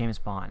can't be James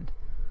Bond.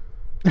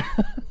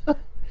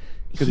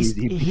 He's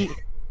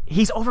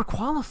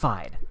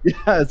overqualified. Yeah,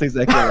 that's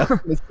exactly what I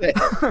was going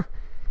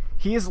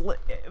to say.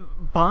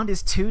 Bond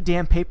is too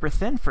damn paper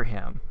thin for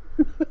him.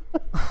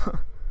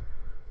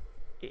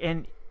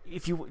 And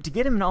to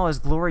get him in all his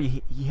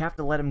glory, you have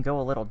to let him go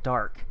a little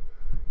dark.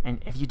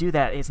 And if you do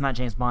that, it's not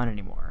James Bond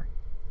anymore.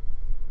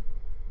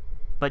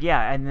 But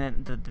yeah, and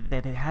then they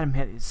had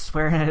him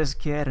swearing at his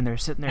kid, and they're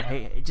sitting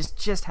there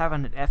just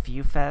having an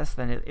FU fest,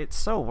 and it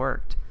so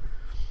worked.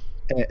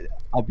 And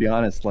I'll be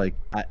honest, like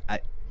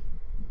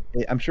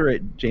I'm sure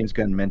James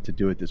Gunn meant to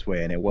do it this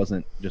way, and it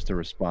wasn't just a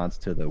response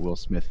to the Will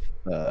Smith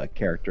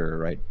character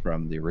right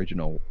from the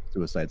original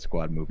Suicide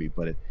Squad movie,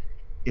 but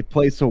it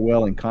plays so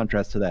well in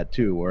contrast to that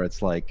too, where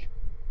it's like,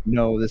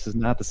 no, this is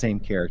not the same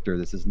character.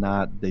 This is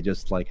not. They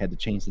just like had to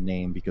change the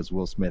name because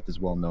Will Smith is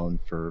well known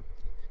for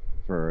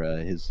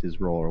his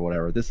role or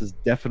whatever. This is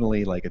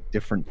definitely like a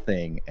different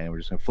thing, and we're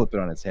just gonna flip it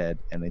on its head,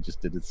 and they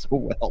just did it so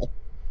well.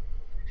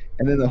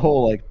 And then the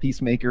whole like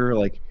Peacemaker,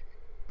 like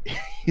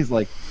he's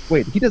like,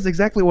 wait, he does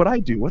exactly what I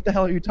do. What the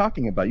hell are you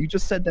talking about? You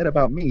just said that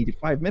about me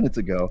 5 minutes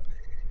ago.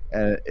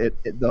 And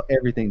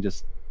everything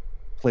just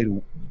played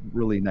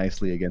really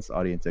nicely against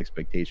audience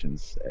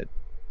expectations.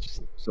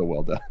 Just so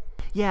well done.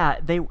 Yeah,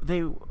 they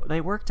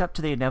worked up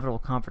to the inevitable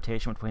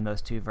confrontation between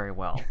those two very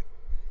well.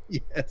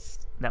 Yes.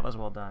 That was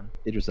well done.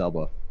 Idris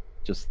Elba,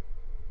 just,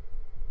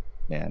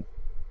 man,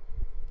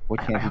 what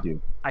can he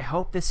do? I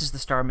hope this is the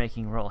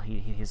star-making role he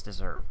has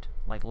deserved.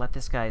 Like, let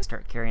this guy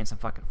start carrying some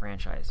fucking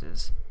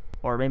franchises,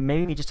 or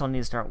maybe he just don't need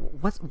to start.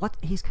 What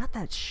he's got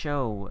that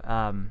show.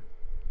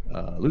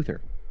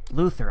 Luther.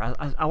 Luther.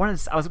 I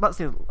was about to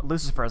say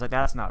Lucifer. I was like,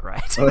 that's not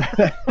right.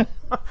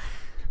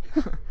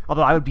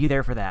 Although I would be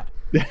there for that.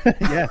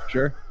 Yeah,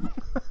 sure.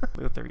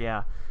 Luther.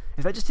 Yeah.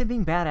 Is that just him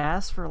being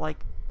badass for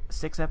like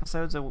 6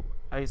 episodes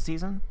a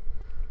season?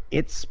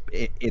 It's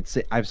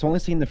I've only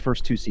seen the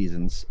first 2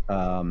 seasons.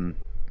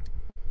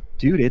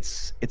 Dude,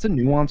 it's a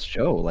nuanced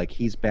show. Like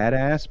he's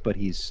badass, but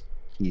he's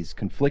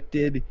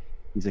conflicted.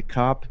 He's a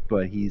cop,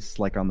 but he's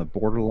like on the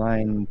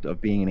borderline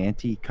of being an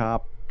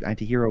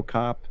anti-hero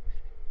cop.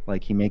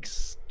 Like he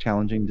makes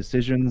challenging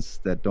decisions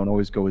that don't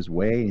always go his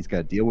way, and he's got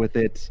to deal with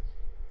it.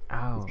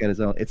 Oh, he's got his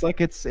own. It's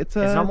like it's Is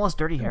it almost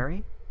Dirty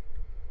Harry?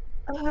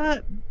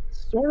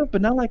 Sort of,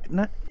 but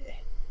not.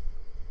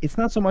 It's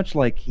not so much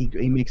like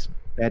he makes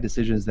bad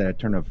decisions that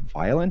turn of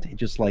violent. It's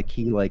just like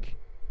he like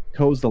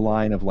toes the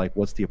line of like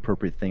what's the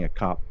appropriate thing a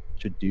cop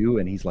should do,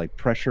 and he's like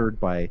pressured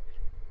by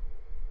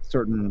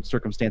certain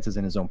circumstances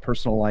in his own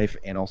personal life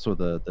and also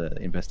the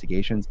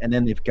investigations. And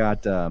then they've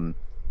got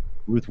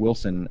Ruth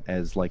Wilson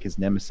as like his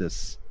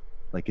nemesis,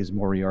 like his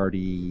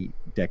Moriarty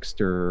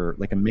Dexter,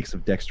 like a mix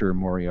of Dexter and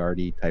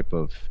Moriarty type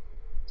of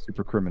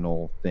super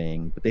criminal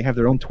thing. But they have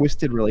their own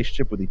twisted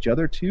relationship with each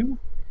other too.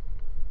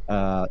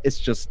 It's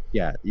just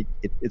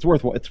it's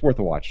worth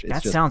a watch.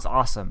 That sounds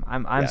awesome.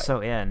 I'm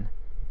so in.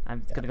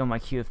 I'm gonna go on my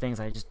queue of things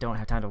I just don't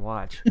have time to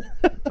watch.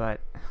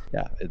 But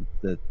yeah,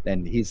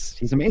 and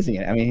he's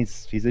amazing. I mean,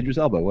 he's Idris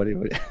Elba. What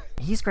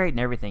he's great in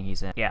everything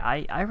he's in. Yeah,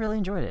 I really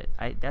enjoyed it.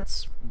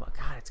 It's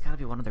got to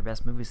be one of their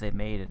best movies they've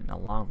made in a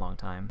long, long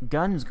time.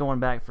 Gunn's going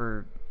back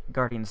for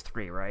Guardians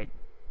 3, right?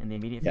 In the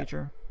immediate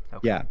future.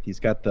 Okay. Yeah, he's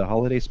got the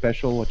holiday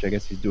special, which I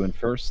guess he's doing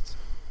first,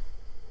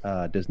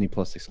 Disney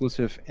Plus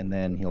exclusive, and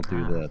then he'll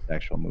do the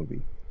actual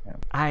movie. Yeah.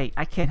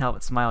 I can't help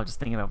but smile just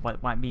thinking about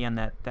what might be on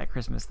that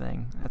Christmas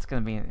thing. That's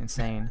going to be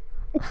insane.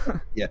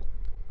 Yeah.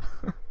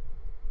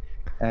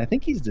 And I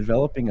think he's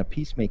developing a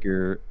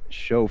Peacemaker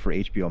show for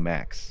HBO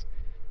Max,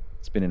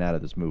 spinning out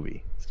of this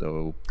movie.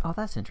 So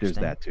that's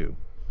interesting. There's that too.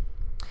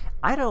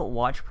 I don't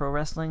watch pro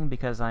wrestling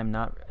because I'm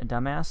not a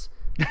dumbass.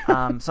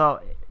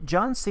 So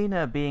John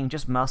Cena being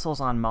just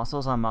muscles on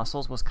muscles on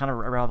muscles was kind of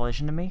a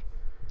revelation to me.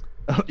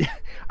 Oh, yeah.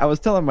 I was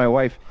telling my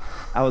wife,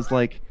 I was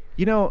like,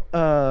 you know,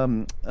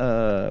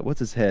 what's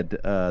his head?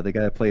 The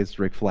guy that plays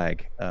Rick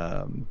Flag.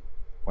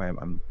 Why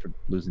I'm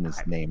losing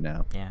his name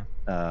now.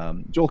 Yeah.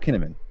 Joel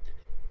Kinnaman.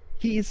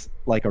 He's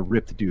like a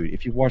ripped dude.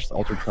 If you watch the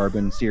Altered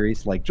Carbon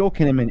series, like Joel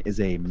Kinnaman is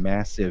a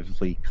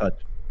massively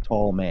cut,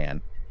 tall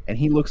man, and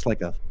he looks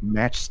like a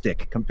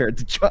matchstick compared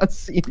to John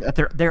Cena.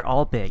 They're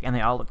all big and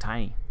they all look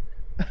tiny,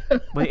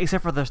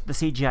 except for the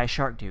CGI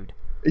shark dude.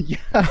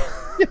 Yeah.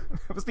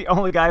 It was the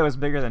only guy who was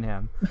bigger than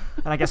him,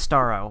 and I guess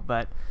Starro.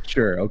 But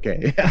Sure.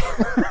 Okay.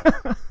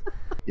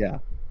 Yeah.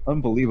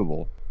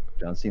 Unbelievable.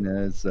 John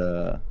Cena is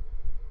a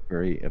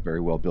very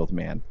well built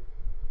man.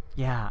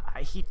 yeah,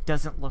 he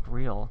doesn't look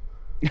real.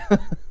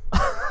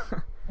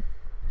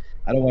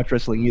 I don't watch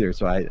wrestling either,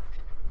 so I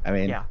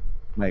mean, Yeah,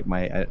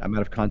 I'm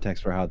out of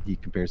context for how he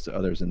compares to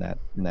others in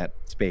that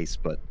space,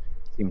 but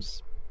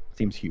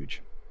seems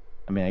huge.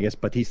 I mean, I guess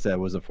Batista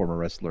was a former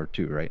wrestler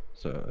too, right?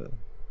 So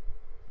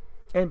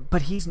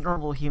but he's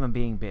normal human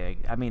being big.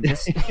 I mean,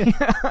 this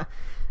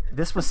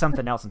this was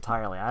something else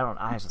entirely.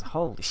 I was just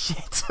holy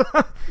shit.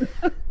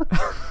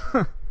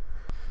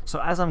 So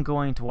as I'm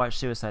going to watch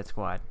Suicide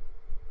Squad,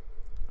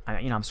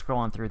 I'm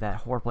scrolling through that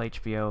horrible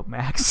HBO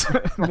Max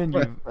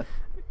menu,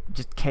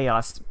 just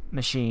chaos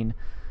machine.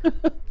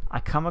 I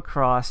come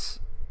across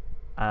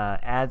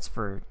ads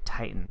for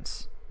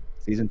Titans.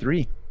 season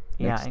 3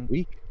 Yeah, next and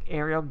week.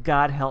 Ariel,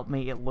 God help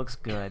me, it looks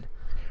good.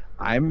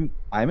 I'm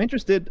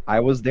interested. I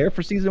was there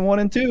for season 1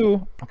 and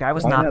 2. Okay, I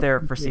was Why not not there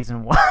season for 2?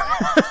 season 1.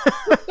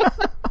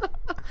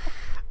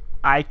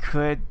 I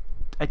could,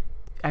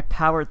 I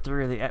powered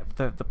through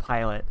the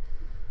pilot.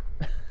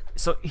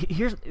 So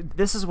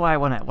this is why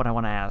what I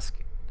want to ask.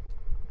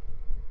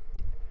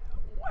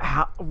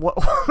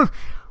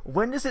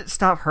 When does it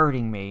stop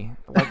hurting me?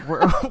 Like,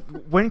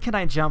 when can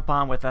I jump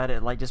on without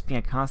it like just being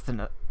a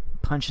constant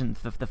punch in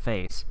the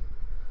face?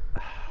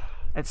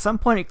 At some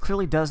point, it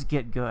clearly does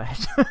get good.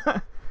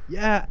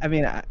 Yeah, I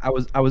mean, I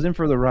was in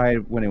for the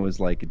ride when it was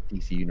like a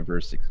DC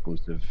Universe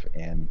exclusive,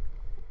 and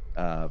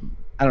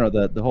I don't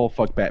know, the whole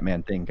fuck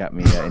Batman thing got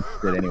me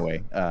interested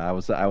anyway. I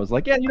was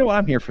like, yeah, you know what,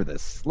 I'm here for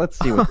this. Let's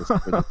see where this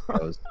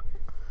goes.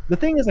 The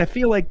thing is, I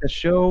feel like the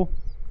show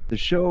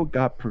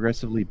got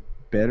progressively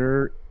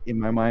better in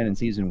my mind in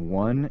season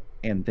 1,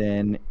 and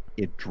then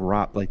it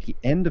dropped. Like the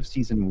end of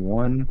season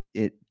 1,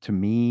 it to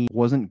me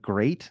wasn't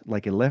great.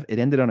 Like it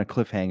ended on a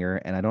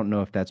cliffhanger, and I don't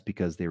know if that's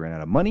because they ran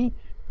out of money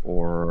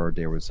or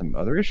there was some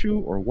other issue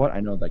or what. I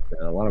know like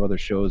a lot of other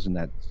shows in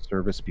that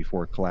service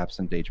before it collapsed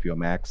into HBO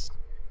Max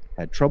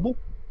had trouble.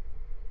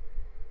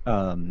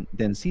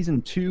 Then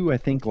season 2, I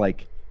think,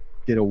 like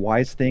did a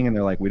wise thing, and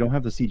they're like, we don't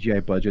have the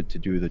CGI budget to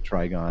do the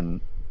Trigon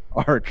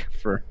arc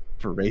for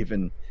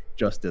Raven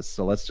Justice,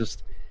 so let's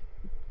just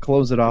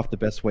close it off the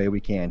best way we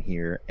can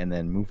here and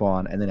then move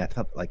on. And then I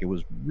thought like it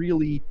was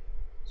really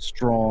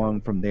strong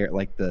from there.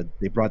 Like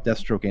they brought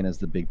Deathstroke in as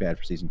the big bad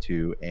for season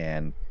 2,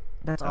 and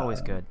That's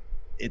always good.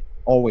 it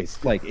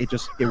always like it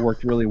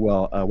worked really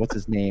well. What's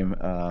his name?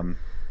 God,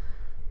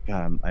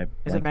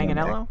 Is it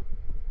Manganiello?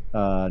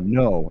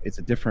 No, it's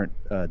a different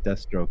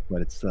Deathstroke,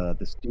 but it's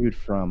this dude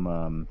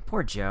from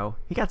Poor Joe.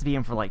 He got to be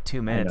in for like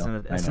 2 minutes, know,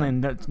 and I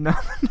it's know.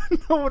 something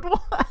no one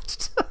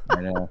watched.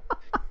 I know.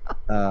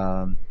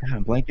 God,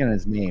 I'm blanking on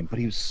his name, but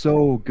he was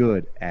so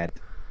good at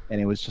it. And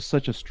it was just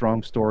such a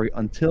strong story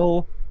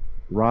until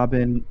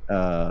Robin,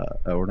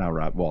 or not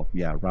Rob, well,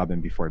 yeah,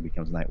 Robin before he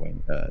becomes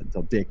Nightwing,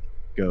 until Dick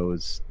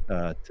goes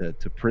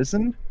to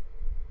prison.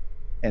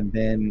 And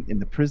then in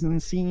the prison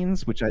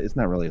scenes, which it's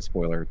not really a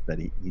spoiler that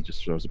he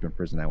just shows up in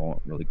prison, I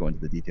won't really go into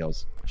the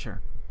details.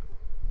 Sure.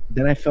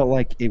 Then I felt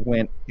like it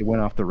went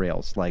off the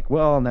rails. Like,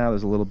 well, now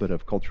there's a little bit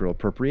of cultural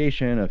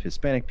appropriation of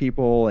Hispanic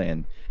people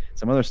and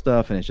some other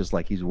stuff, and it's just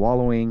like he's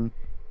wallowing,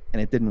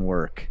 and it didn't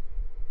work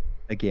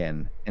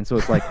again. And so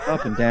it's like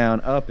up and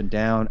down,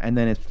 and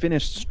then it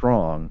finished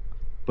strong,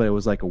 but it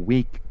was like a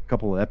weak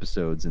couple of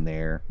episodes in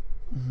there.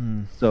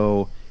 Mm-hmm.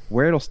 So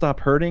where it'll stop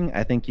hurting,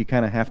 I think you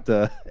kind of have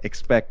to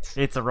expect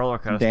It's a roller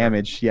coaster.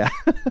 damage. Yeah.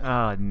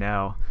 Oh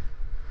no.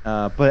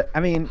 But I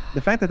mean,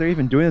 the fact that they're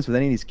even doing this with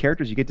any of these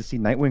characters, you get to see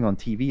Nightwing on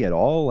TV at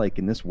all, like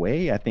in this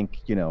way, I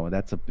think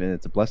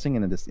it's a blessing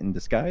in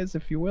disguise,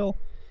 if you will.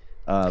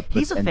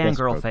 He's a and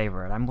fangirl Deathstroke.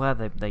 favorite. I'm glad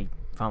that they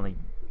finally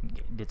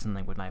did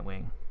something with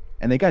Nightwing,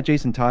 And they got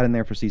Jason Todd in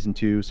there for season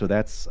 2, so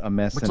that's a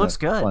mess. which and looks a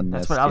good. fun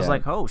That's mess, what I was yeah.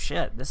 like. Oh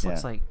shit, this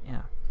looks Yeah. like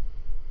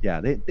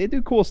Yeah, they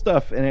do cool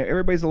stuff, and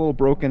everybody's a little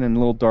broken and a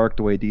little dark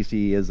the way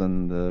DC is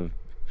on the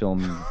film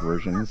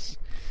versions.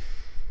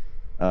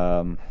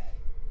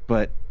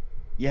 But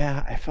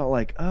yeah, I felt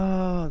like,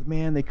 oh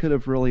man, they could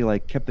have really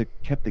like kept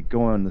it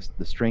going,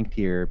 the strength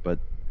here. But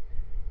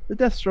the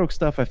Deathstroke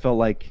stuff, I felt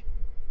like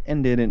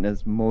ended in a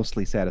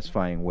mostly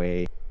satisfying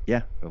way.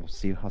 Yeah, we'll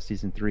see how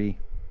season 3.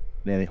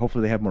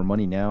 Hopefully they have more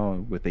money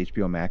now with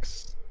HBO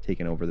Max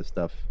taking over the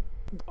stuff.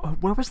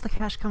 Where was the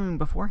cash coming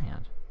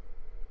beforehand?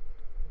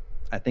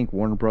 I think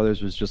Warner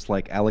Brothers was just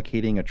like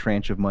allocating a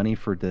tranche of money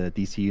for the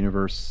DC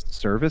Universe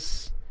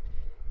service,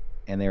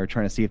 and they were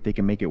trying to see if they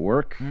can make it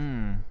work.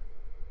 Hmm.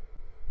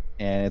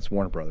 And it's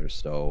Warner Brothers,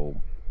 so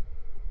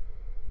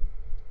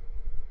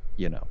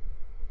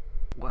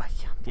Well,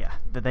 yeah.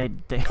 They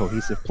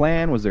cohesive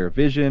plan. Was there a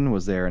vision?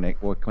 Was there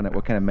what kind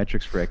of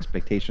metrics for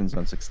expectations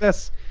on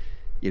success?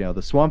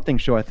 The Swamp Thing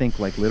show, I think,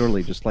 like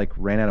literally just like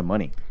ran out of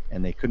money,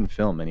 and they couldn't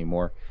film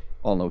anymore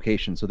on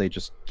location, so they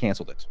just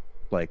canceled it.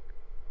 Like,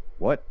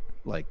 what?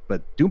 Like,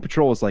 but Doom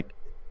Patrol is like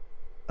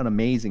an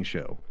amazing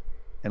show,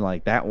 and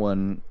like that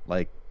one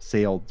like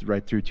sailed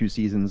right through 2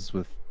 seasons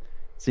with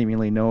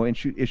seemingly no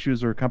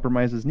issues or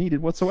compromises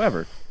needed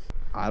whatsoever.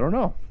 I don't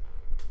know.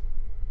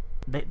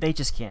 They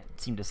just can't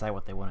seem to decide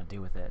what they want to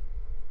do with it.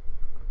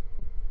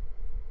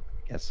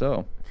 Guess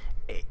so.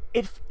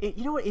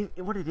 You know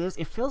what it is?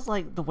 It feels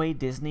like the way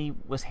Disney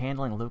was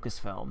handling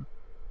Lucasfilm.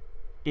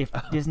 If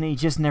Disney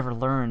just never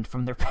learned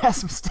from their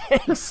past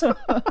mistakes.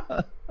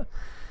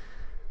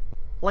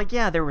 Like,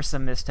 yeah, there were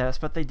some missteps,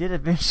 but they did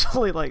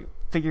eventually like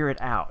figure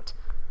it out.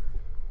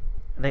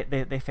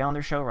 They found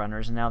their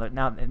showrunners, and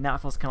now it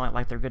feels kind of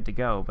like they're good to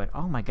go. But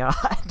oh my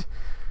god,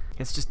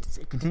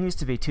 it continues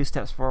to be 2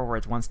 steps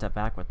forwards, 1 step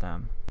back with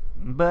them.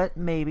 But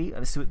maybe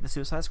the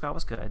Suicide Squad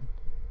was good.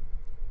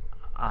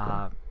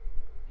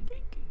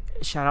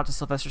 Shout out to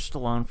Sylvester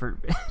Stallone for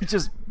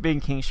just being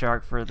King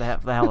Shark for the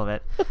hell of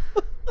it.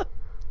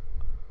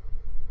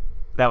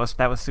 That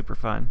was super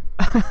fun.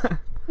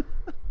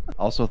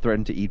 Also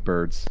threatened to eat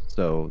birds,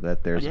 so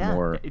that there's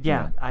more.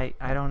 Yeah, I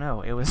don't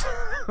know. It was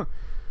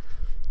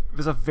it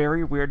was a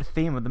very weird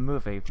theme of the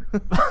movie,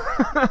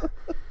 but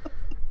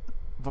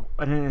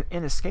an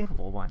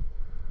inescapable one.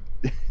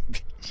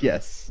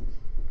 Yes.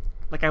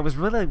 Like, I was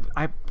really,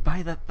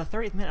 by the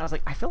 30th minute, I was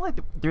like, I feel like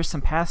there's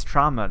some past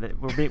trauma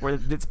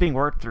that's being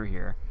worked through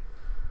here.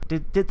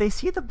 Did they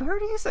see the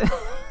birdies?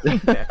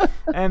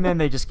 And then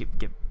they just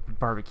get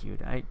barbecued.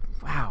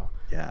 Wow.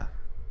 Yeah.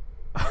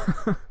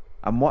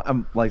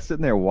 I'm like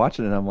sitting there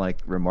watching it. I'm like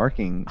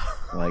remarking,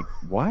 like,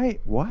 why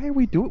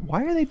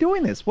are they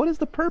doing this? What is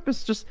the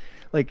purpose? Just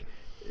like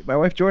my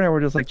wife Joy and I were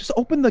just like, just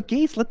open the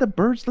gates, let the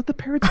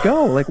parrots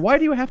go. Like, why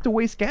do you have to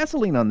waste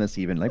gasoline on this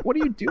even? Like, what are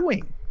you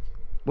doing?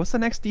 What's the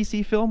next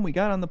DC film we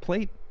got on the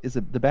plate? Is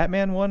it the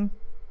Batman one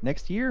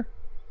next year?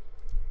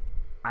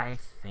 I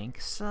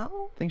think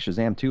so. I think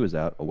Shazam 2 is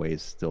out a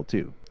ways still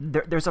too.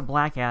 There's a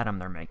Black Adam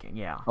they're making,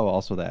 yeah. Oh,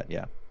 also that,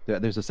 yeah.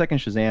 There's a second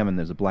Shazam and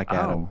there's a Black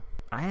Adam.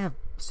 I have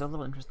so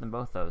little interest in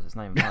both those. It's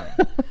not even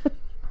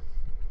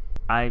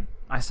funny.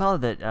 I saw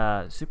that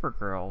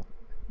Supergirl,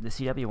 the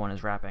CW one,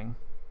 is wrapping.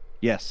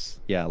 Yes,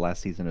 yeah.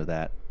 Last season of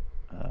that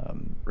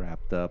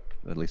wrapped up,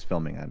 at least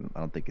filming. I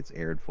don't think it's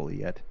aired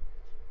fully yet.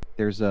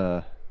 There's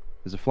a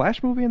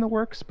Flash movie in the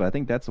works, but I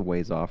think that's a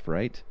ways off,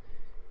 right?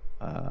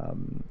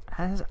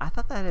 I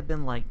thought that had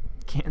been like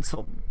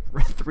canceled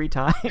 3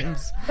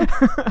 times.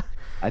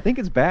 I think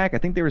it's back. I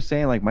think they were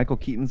saying like Michael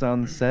Keaton's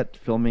on set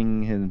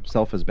filming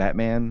himself as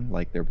Batman.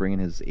 Like they're bringing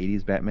his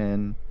 80s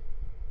Batman,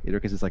 either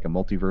because it's like a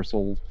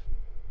multiversal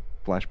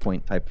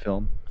Flashpoint type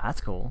film.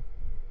 That's cool.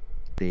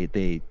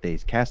 They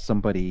cast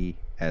somebody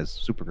as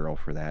Supergirl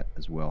for that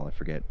as well. I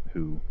forget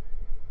who.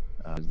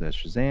 There's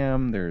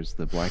Shazam. There's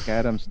the Black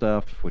Adam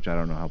stuff, which I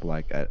don't know how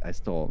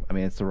I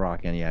mean, it's The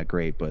Rock, and yeah,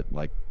 great, but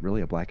like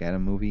really a Black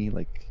Adam movie?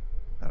 Like,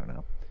 I don't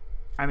know.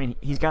 I mean,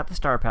 he's got the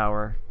star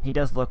power. He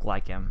does look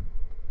like him.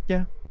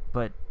 Yeah.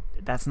 But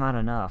that's not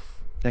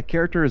enough. That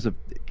character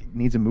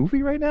needs a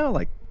movie right now?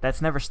 Like,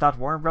 that's never stopped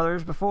Warner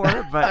Brothers before,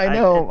 but I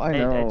know. They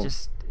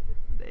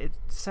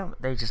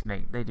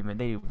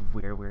do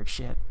weird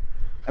shit.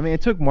 I mean,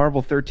 it took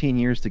Marvel 13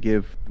 years to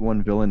give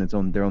one villain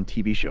their own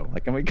TV show.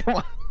 Like, I mean, come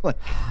on. Like,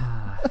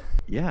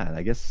 yeah,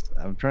 I guess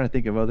I'm trying to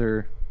think of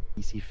other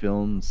DC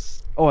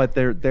films. Oh,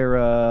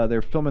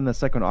 they're filming the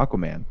second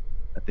Aquaman,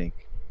 I think.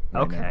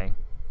 Right okay. Now.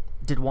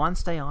 Did Juan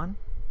stay on?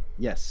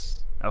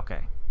 Yes.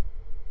 Okay.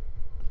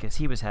 Because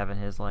he was having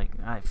his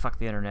fuck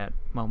the internet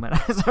moment,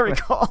 as I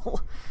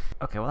recall.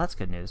 Okay, well that's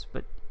good news.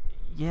 But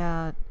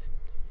yeah,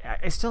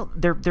 I still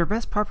their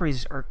best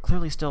properties are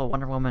clearly still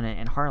Wonder Woman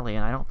and Harley,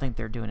 and I don't think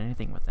they're doing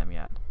anything with them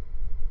yet.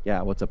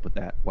 Yeah, what's up with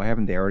that? Why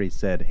haven't they already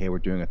said, "Hey, we're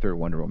doing a third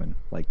Wonder Woman"?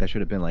 Like that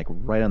should have been like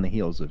right on the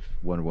heels of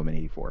Wonder Woman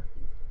 84.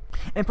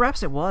 And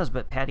perhaps it was,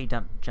 but Patty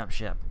jumped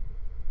ship.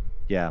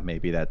 Yeah,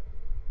 maybe that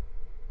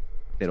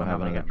they don't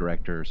have another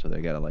director, so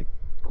they gotta like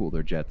cool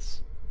their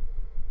jets.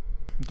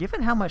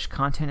 Given how much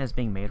content is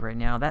being made right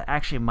now, that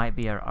actually might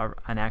be an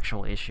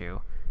actual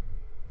issue.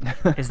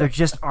 Is there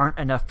just aren't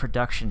enough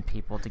production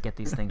people to get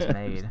these things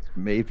made?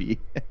 Maybe.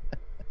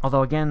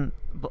 Although again,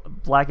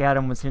 Black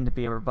Adam would seem to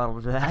be a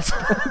rebuttal to that.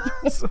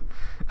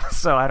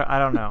 so I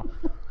don't know.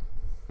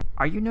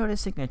 Are you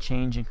noticing a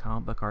change in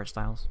comic book art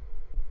styles?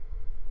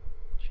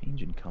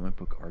 Change in comic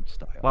book art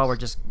styles. While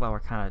we're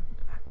kind of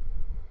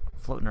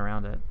floating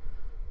around it.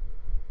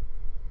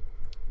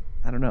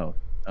 I don't know.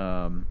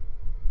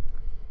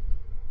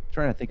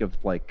 Trying to think of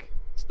like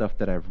stuff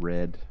that I've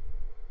read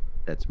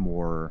that's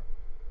more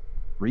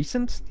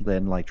recent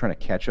than like trying to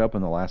catch up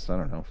in the last, I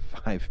don't know,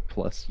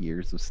 5+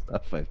 years of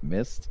stuff I've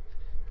missed.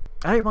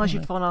 I didn't realize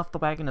you'd fallen off the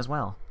wagon as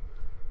well.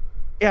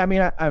 Yeah, I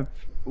mean,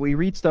 we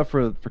read stuff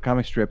for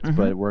comic strips,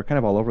 but we're kind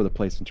of all over the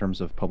place in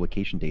terms of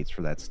publication dates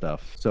for that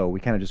stuff. So we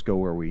kind of just go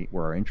where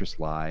our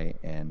interests lie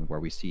and where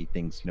we see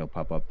things,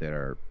 pop up that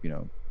are,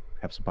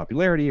 have some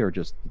popularity or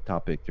just the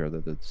topic or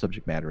the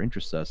subject matter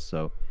interests us.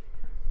 So,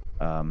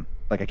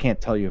 like I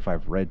can't tell you if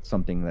I've read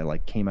something that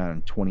like came out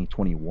in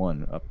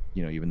 2021 up,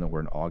 even though we're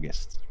in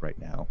August right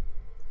now.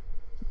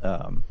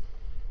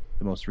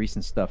 The most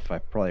recent stuff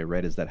I've probably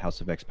read is that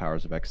House of X,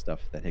 Powers of X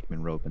stuff that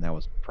Hickman wrote, and that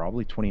was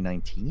probably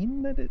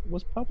 2019 that it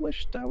was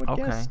published, I would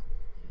guess.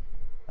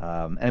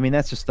 I mean,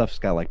 that's just stuff's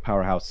got like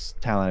powerhouse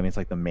talent. I mean, it's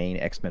like the main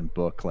X-Men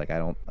book. Like,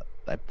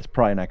 it's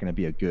probably not going to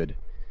be a good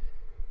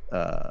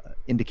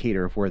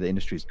indicator of where the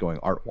industry is going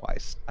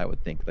art-wise. I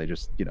would think they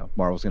just,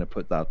 Marvel's going to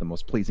put out the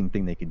most pleasing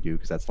thing they can do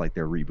because that's like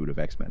their reboot of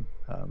X-Men.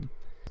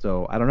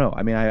 So I don't know.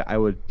 I mean, I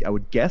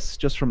would guess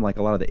just from like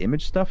a lot of the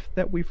image stuff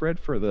that we've read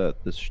for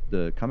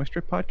the comic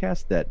strip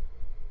podcast that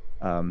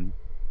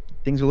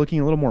things are looking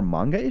a little more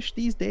manga-ish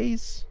these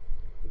days.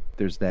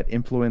 There's that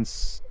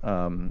influence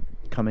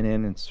coming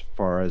in as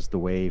far as the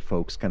way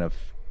folks kind of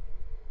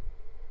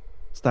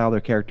style their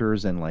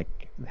characters and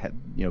like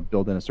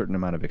build in a certain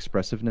amount of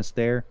expressiveness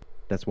there.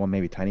 That's one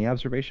maybe tiny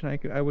observation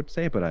I would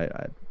say, but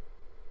I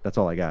that's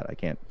all I got. I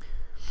can't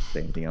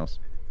say anything else.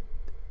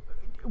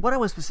 What I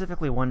was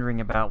specifically wondering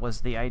about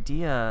was the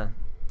idea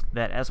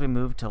that as we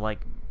move to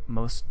like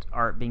most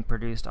art being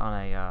produced on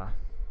a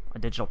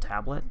digital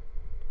tablet,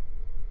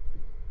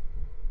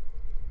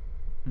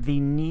 the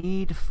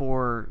need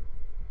for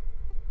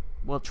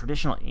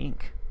traditional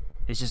ink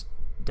just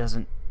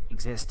doesn't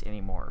exist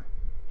anymore,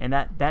 and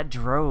that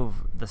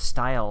drove the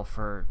style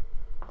for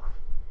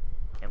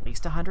at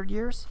least 100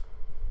 years.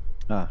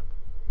 But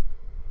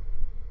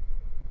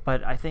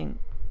I think,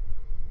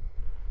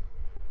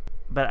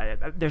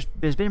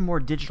 there's been more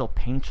digital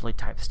painterly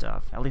type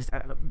stuff, at least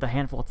the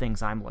handful of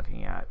things I'm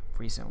looking at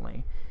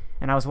recently,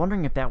 and I was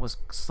wondering if that was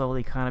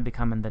slowly kind of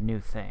becoming the new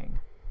thing.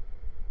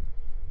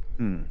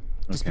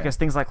 Just because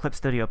things like Clip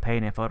Studio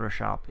Paint and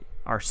Photoshop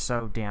are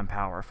so damn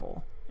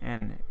powerful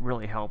and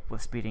really help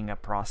with speeding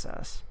up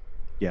process.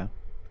 Yeah.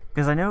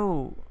 Because I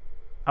know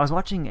I was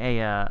watching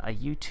a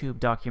YouTube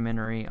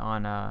documentary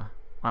on a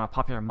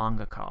popular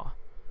mangaka,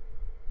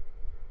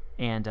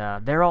 and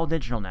they're all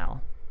digital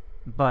now,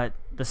 but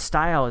the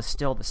style is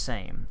still the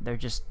same. They're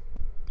just,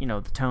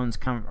 the tones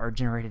are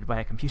generated by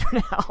a computer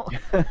now.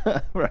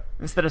 Right.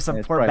 Instead of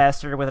some poor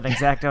bastard with an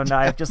X-Acto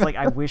knife, just like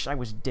I wish I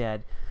was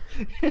dead,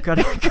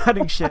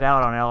 cutting shit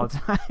out on it all the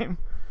time.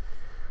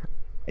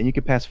 And you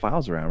can pass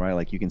files around, right?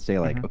 Like you can say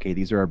like, okay,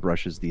 these are our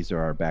brushes, these are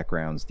our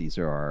backgrounds, these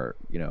are our,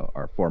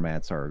 our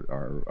formats,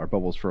 our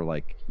bubbles for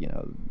like,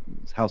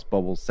 house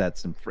bubble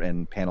sets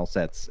and panel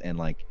sets, and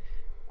like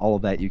all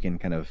of that you can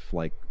kind of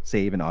like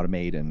save and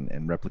automate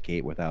and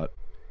replicate without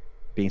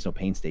being so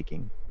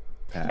painstaking.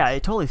 Yeah,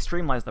 it totally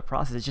streamlines the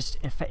process. It's just,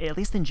 at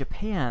least in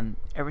Japan,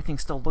 everything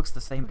still looks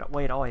the same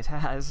way it always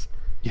has.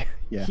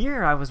 Yeah.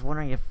 Here, I was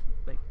wondering if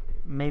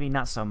maybe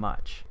not so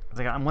much.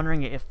 Like, I'm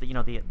wondering if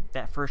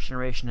that first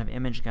generation of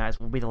image guys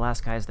will be the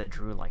last guys that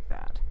drew like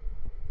that.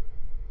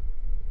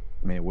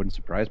 I mean, it wouldn't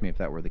surprise me if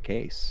that were the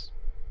case.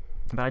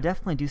 But I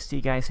definitely do see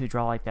guys who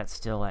draw like that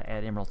still at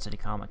Emerald City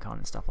Comic Con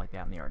and stuff like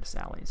that in the artist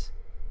alleys.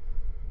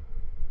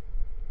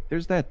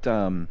 There's that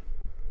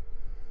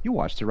you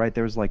watched it, right?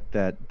 There was like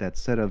that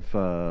set of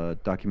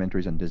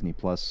documentaries on Disney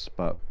Plus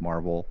about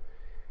Marvel.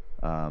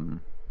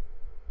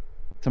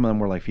 Some of them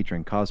were like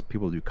featuring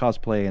people who do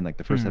cosplay, and like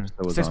the first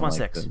episode was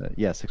 616. on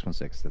like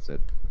 616. That's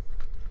it.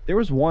 There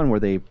was one where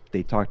they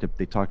talked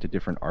to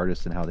different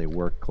artists and how they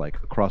work like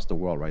across the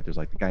world, right? There's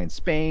like the guy in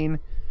Spain,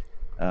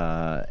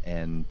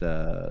 and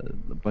a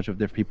bunch of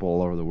different people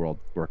all over the world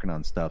working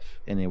on stuff,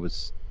 and it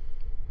was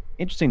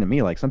interesting to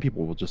me. Like some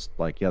people will just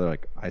like, they're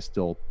like, I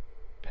still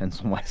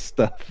pencil my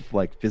stuff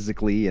like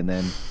physically and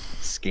then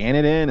scan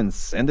it in and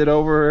send it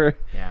over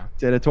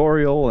to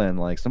editorial, and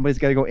like somebody's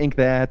got to go ink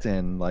that,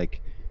 and like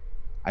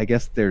I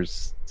guess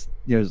there's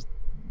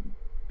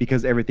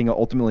because everything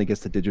ultimately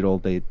gets to digital,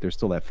 there's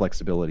still that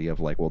flexibility of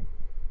like, well,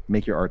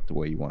 make your art the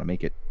way you want to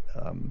make it.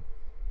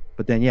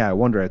 But then I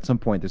wonder at some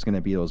point there's going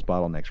to be those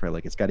bottlenecks, right?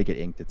 Like it's got to get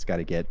inked, it's got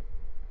to get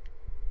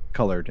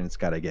colored, and it's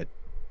got to get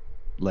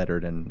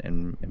lettered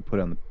and put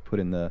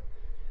in the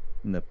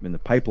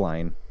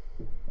pipeline.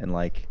 And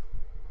like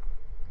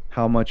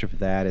how much of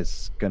that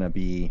is going to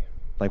be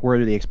like, where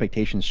do the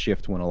expectations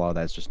shift when a lot of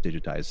that's just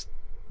digitized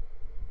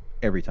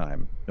every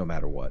time, no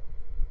matter what?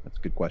 That's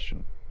a good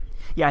question.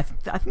 Yeah,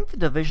 I think the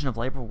division of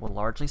labor will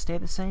largely stay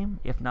the same,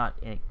 if not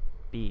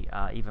be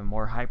even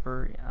more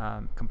hyper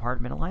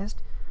compartmentalized.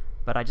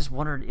 But I just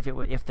wondered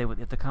if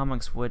the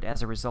comics would,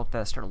 as a result of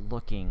that, start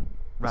looking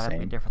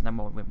radically different than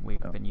what we've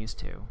been used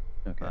to.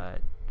 Okay.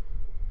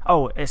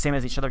 But same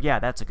as each other. Yeah,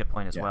 that's a good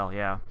point as well.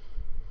 Yeah.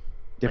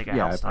 I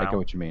get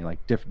what you mean. Like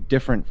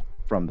different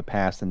from the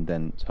past, and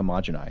then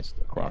homogenized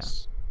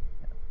across.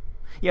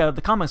 Yeah,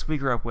 the comics we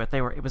grew up with,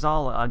 it was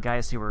all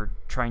guys who were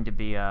trying to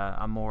be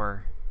a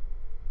more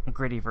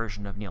gritty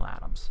version of Neil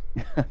Adams.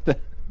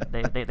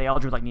 they all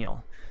drew like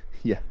Neil.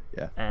 Yeah.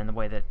 And the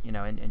way that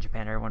in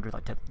Japan everyone drew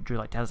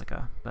like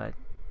Tezuka, but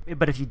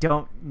if you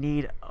don't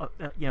need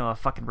a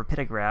fucking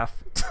rapidograph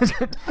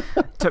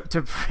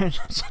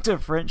to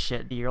print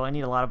shit, you really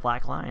need a lot of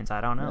black lines. I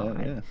don't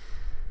know.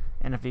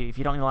 And if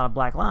you don't need a lot of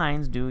black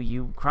lines, do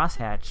you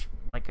crosshatch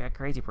like a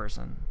crazy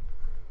person?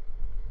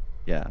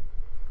 Yeah.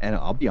 And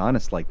I'll be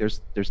honest, like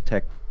there's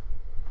tech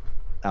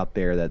out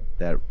there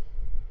that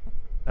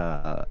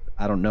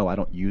I don't know. I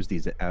don't use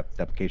these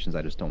applications.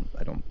 I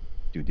don't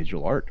do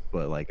digital art,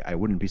 but like I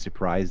wouldn't be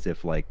surprised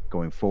if like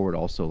going forward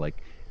also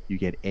like you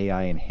get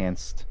AI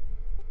enhanced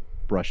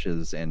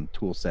brushes and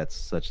tool sets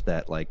such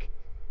that like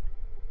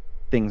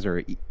things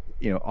are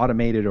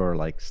automated or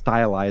like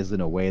stylized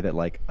in a way that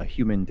like a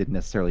human didn't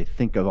necessarily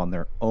think of on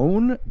their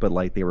own, but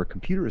like they were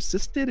computer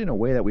assisted in a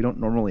way that we don't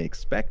normally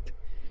expect.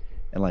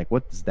 And like,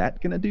 what is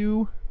that gonna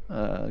do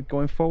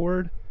going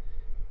forward?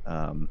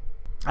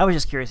 I was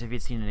just curious if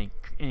you'd seen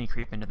any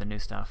creep into the new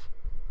stuff.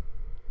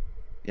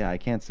 Yeah, I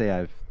can't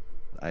say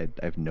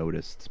I've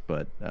noticed,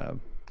 but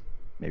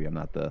maybe I'm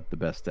not the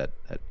best at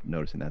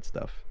noticing that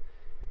stuff.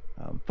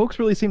 Folks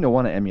really seem to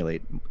want to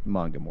emulate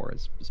manga more.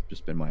 It's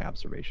just been my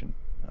observation.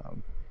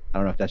 I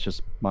don't know if that's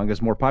just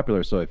manga's more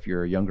popular. So if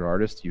you're a younger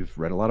artist, you've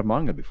read a lot of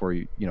manga before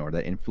or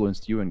that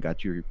influenced you and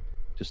got you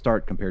to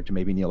start, compared to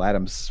maybe Neil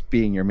Adams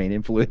being your main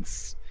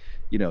influence,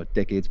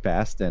 decades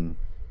past, and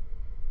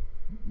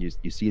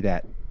you see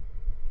that,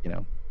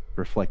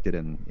 reflected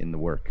in the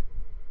work.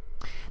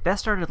 That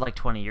started like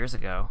 20 years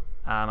ago.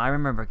 I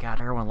remember, God,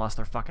 everyone lost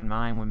their fucking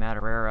mind when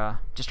Madureira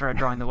just started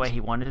drawing the way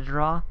he wanted to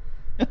draw,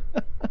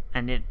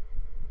 and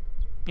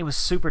it was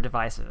super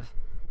divisive.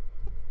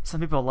 Some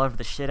people loved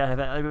the shit out of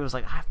it. It was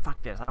like,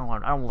 fuck this. I don't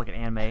want to look at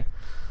anime.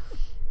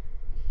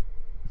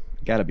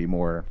 Got to be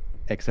more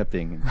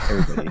accepting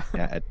everybody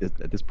at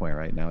this point,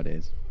 right,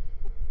 nowadays.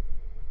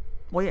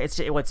 Well, yeah,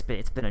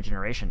 it's been a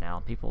generation now.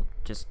 People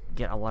just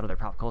get a lot of their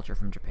pop culture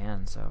from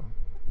Japan, so.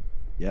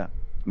 Yeah, I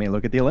mean,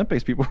 look at the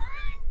Olympics.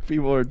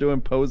 People are doing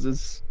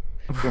poses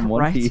from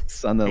One Right?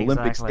 Piece on the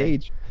Olympic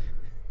stage,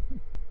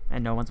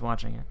 and no one's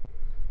watching it.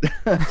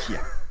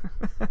 Yeah.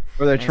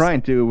 Or they're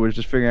trying to. We're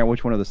just figuring out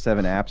which one of the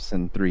 7 apps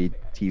and 3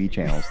 TV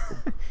channels.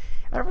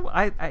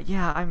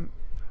 I'm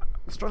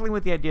struggling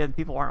with the idea that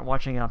people aren't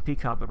watching it on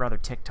Peacock, but rather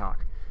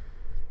TikTok.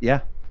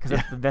 Yeah.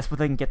 Because that's what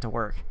they can get to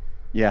work.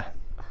 Yeah.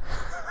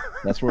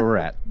 That's where we're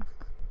at.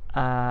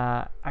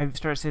 I've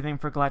started saving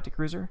for Galactic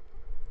Cruiser.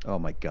 Oh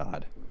my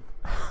God.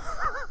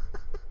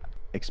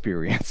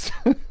 Experience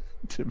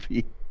to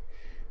be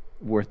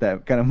worth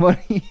that kind of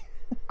money.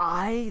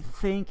 I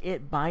think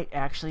it might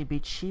actually be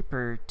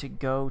cheaper to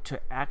go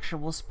to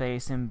actual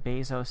space in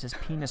Bezos'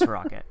 penis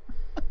rocket.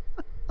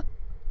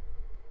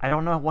 I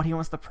don't know what he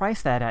wants to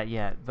price that at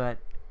yet, but...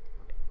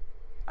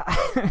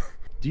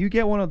 Do you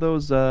get one of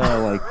those,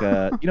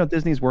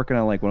 Disney's working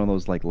on like one of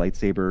those like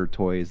lightsaber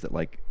toys that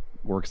like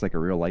works like a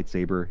real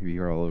lightsaber? You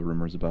hear all the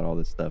rumors about all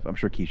this stuff. I'm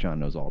sure Keyshawn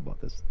knows all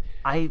about this.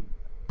 I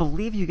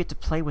believe you get to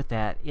play with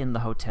that in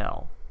the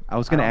hotel. I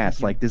was going to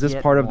ask, like, is this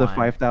part of the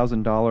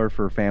 $5,000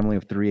 for a family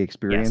of 3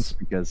 experience?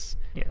 Yes.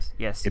 Because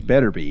yes, it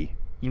better be.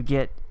 You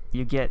have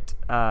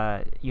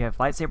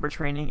lightsaber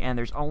training, and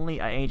there's only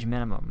an age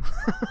minimum.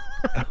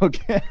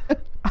 Okay.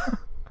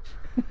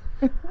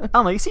 I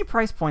don't know. You see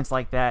price points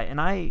like that, and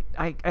I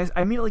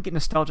immediately get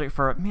nostalgic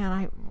for, man,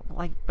 I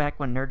like back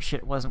when nerd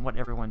shit wasn't what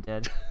everyone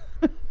did.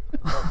 It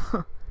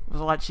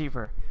was a lot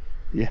cheaper.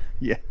 Yeah.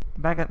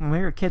 Back when we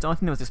were kids, the only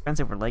thing that was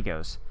expensive were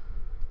Legos.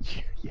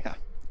 Yeah.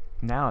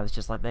 Now it's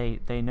just like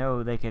they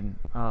know they can.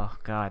 Oh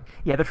God,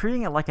 yeah, they're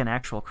treating it like an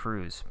actual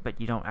cruise, but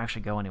you don't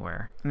actually go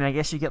anywhere. I mean, I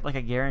guess you get like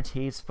a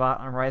guaranteed spot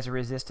on Rise of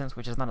Resistance,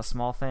 which is not a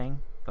small thing,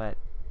 but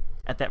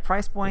at that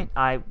price point,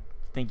 I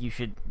think you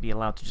should be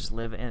allowed to just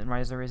live in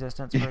Rise of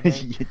Resistance for a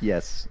day.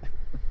 Yes.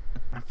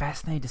 I'm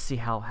fascinated to see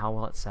how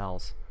well it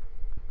sells,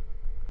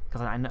 because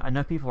I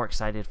know people are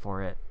excited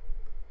for it,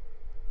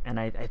 and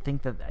I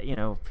think that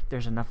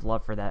there's enough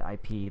love for that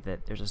IP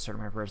that there's a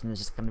certain person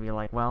that's just going to be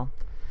like, well.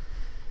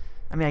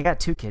 I mean, I got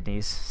 2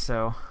 kidneys,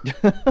 so...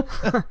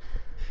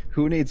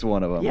 Who needs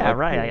one of them? Yeah,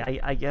 right.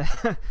 I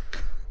guess...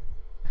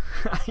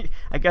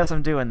 I guess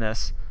I'm doing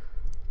this.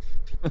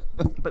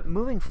 But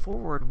moving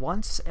forward,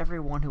 once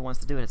everyone who wants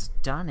to do it has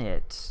done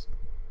it...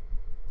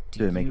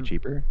 Do they make it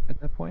cheaper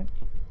at that point,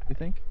 you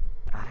think?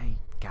 I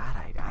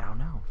don't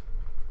know.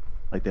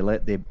 Like,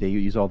 they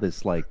use all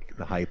this, like,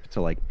 the hype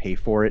to, like, pay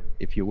for it,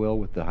 if you will,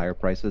 with the higher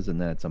prices, and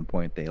then at some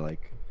point they,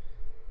 like,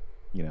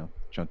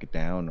 chunk it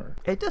down, or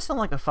it does sound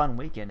like a fun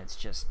weekend. It's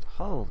just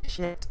holy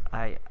shit,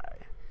 I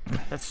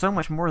that's so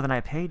much more than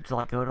I paid to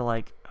like go to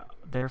like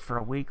there for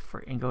a week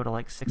and go to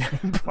like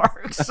 16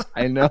 parks.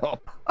 I know.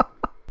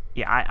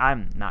 Yeah,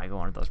 I'm not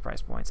going to those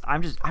price points.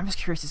 I'm just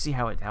curious to see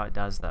how it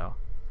does though.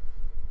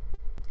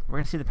 We're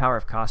gonna see the power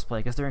of cosplay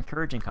because they're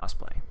encouraging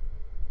cosplay.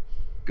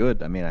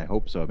 Good. I mean, I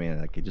hope so. I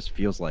mean, like, it just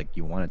feels like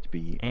you want it to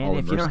be. And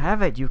if you don't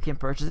have it, you can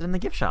purchase it in the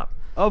gift shop.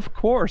 Of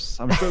course,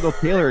 I'm sure they'll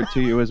tailor it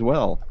to you as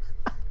well.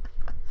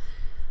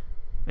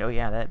 Oh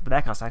yeah,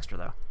 that costs extra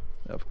though.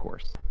 Of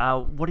course.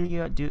 What do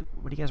you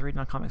guys reading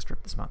on Comic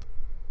Strip this month?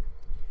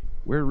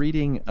 We're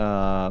reading.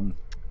 So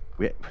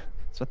I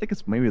think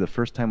it's maybe the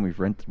first time we've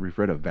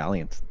read a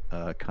Valiant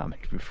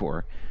comic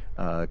before.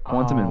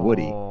 Quantum and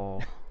Woody.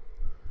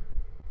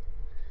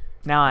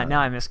 Now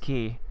I miss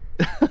Key.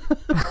 That's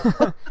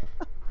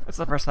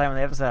the first time in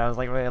the episode I was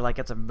like, really, like,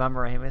 it's a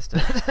bummer I missed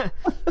it.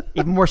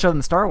 Even more so than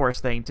the Star Wars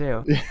thing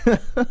too.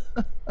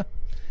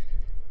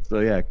 So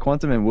yeah,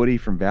 Quantum and Woody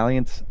from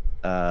Valiant.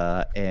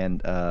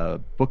 And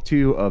book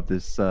 2 of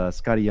this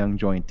Scotty Young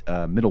joint,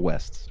 Middle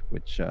West,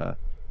 which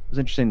was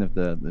interesting.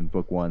 The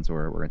book 1, so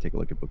we're gonna take a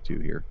look at book 2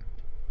 here.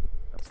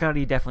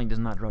 Scotty definitely does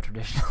not draw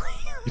traditionally.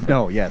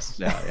 No, yes,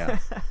 yeah.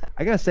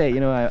 I gotta say,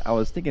 I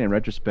was thinking in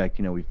retrospect,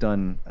 we've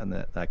done on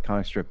that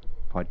comic strip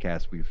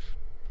podcast,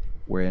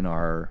 we're in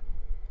our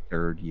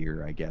third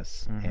year, I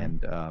guess,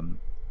 and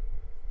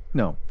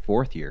no,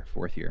 fourth year,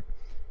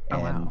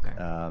 Oh, and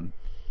wow,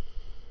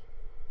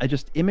 okay.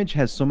 Image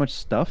has so much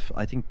stuff.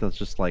 I think that's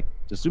just like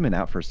just zooming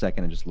out for a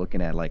second and just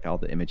looking at like all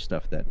the Image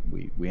stuff that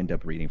we end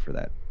up reading for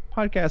that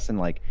podcast, and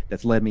like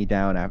that's led me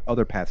down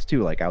other paths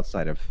too, like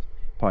outside of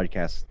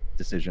podcast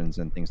decisions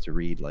and things to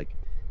read, like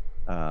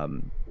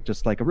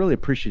just like a really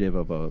appreciative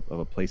of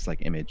a place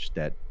like Image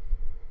that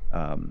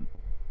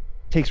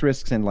takes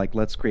risks and like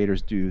lets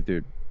creators do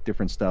their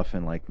different stuff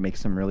and like make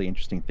some really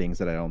interesting things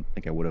that I don't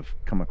think I would have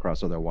come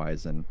across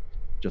otherwise. And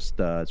just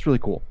it's really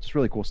cool, just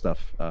really cool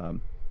stuff.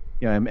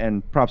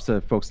 And props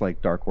to folks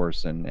like Dark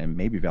Horse and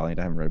maybe Valiant.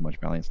 I haven't read much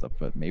Valiant stuff,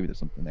 but maybe there's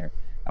something there.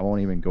 I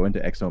won't even go into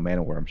Exo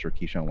Manowar. I'm sure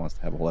Keyshawn wants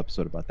to have a whole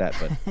episode about that,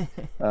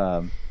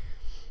 but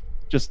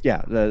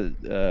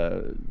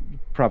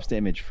props to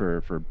Image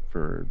for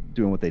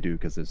doing what they do,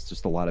 because there's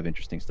just a lot of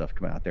interesting stuff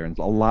coming out there, and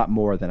a lot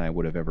more than I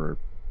would have ever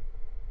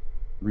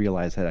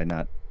realized had I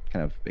not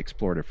kind of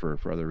explored it for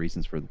other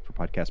reasons, for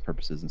podcast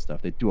purposes and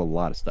stuff. They do a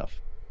lot of stuff,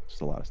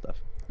 just a lot of stuff.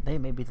 They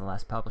may be the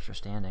last publisher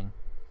standing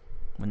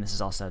when this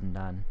is all said and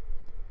done.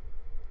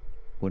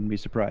 Wouldn't be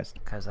surprised.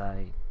 Because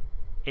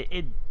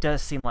it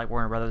does seem like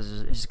Warner Brothers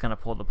is just going to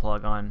pull the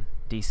plug on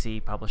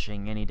DC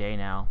publishing any day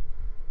now.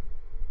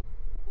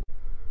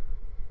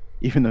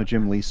 Even though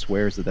Jim Lee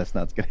swears that that's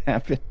not going to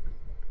happen.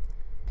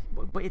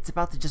 But it's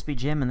about to just be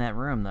Jim in that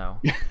room, though.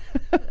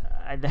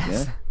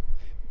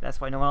 That's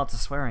why no one else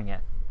is swearing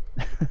it.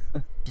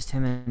 Just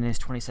him and his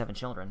 27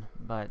 children.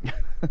 But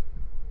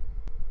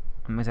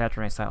I'm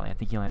exaggerating slightly. I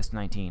think he only has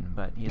 19,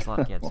 but he has a lot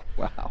of kids.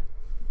 Wow.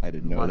 I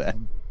didn't know that.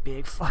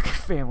 Big fucking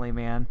family,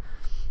 man.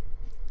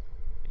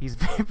 He's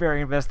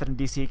very invested in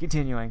DC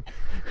continuing.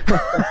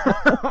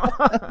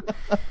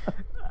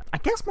 I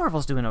guess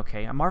Marvel's doing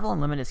okay. Marvel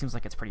Unlimited seems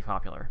like it's pretty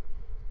popular.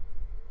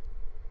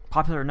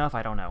 Popular enough,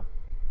 I don't know.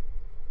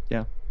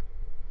 Yeah.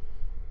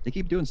 They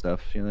keep doing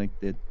stuff. Like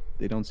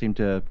they don't seem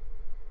to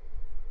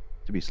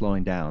be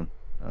slowing down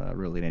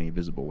really in any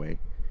visible way.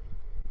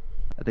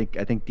 I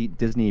think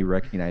Disney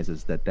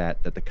recognizes that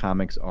the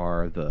comics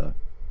are the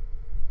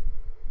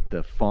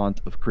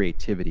font of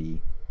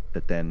creativity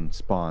that then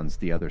spawns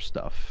the other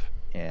stuff,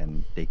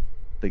 and the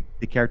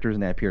characters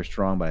in that IP are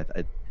strong, but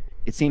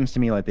it seems to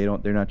me like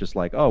they're not just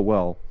like, oh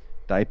well,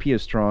 the IP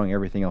is strong,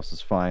 everything else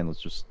is fine, let's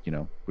just we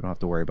don't have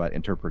to worry about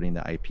interpreting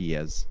the IP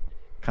as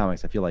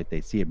comics. I feel like they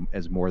see it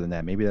as more than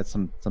that. Maybe that's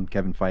some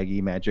Kevin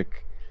Feige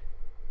magic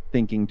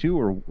thinking too,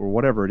 or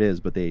whatever it is,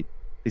 but they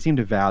seem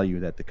to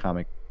value that the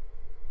comic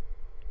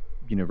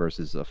universe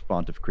is a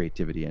font of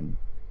creativity and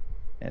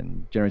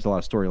generates a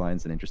lot of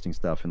storylines and interesting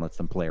stuff, and lets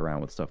them play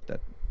around with stuff that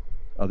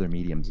other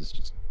mediums is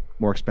just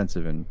more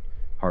expensive and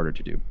harder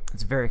to do.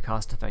 It's a very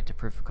cost-effective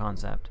proof of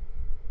concept.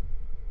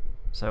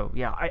 So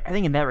yeah, I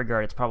think in that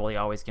regard, it's probably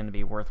always going to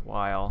be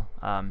worthwhile.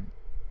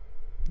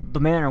 The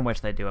manner in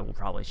which they do it will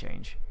probably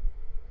change.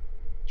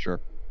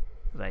 Sure.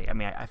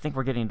 I think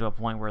we're getting to a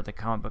point where the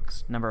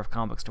number of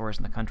comic book stores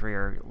in the country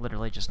are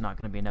literally just not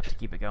going to be enough to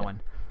keep it going.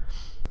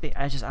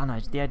 I don't know.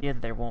 The idea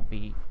that there won't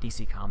be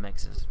DC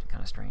Comics is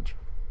kind of strange.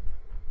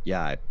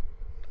 Yeah,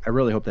 I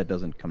really hope that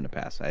doesn't come to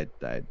pass.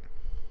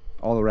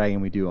 All the ragging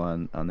we do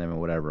on them and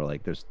whatever,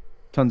 like there's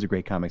tons of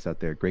great comics out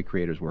there, great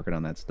creators working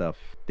on that stuff.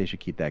 They should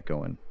keep that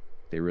going.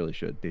 They really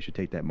should. They should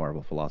take that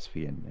Marvel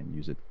philosophy and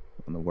use it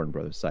on the Warner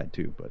Brothers side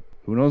too. But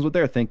who knows what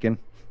they're thinking?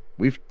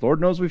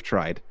 Lord knows we've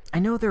tried. I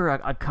know they're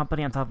a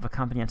company on top of a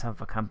company on top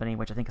of a company,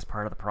 which I think is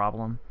part of the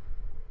problem.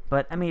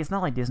 But it's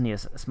not like Disney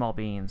is small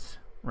beans,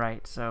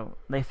 right? So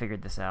they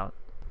figured this out.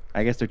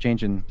 I guess they're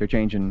changing.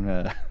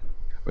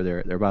 Or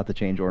they're about to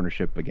change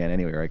ownership again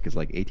anyway, right? Because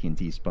like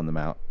AT&T spun them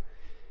out,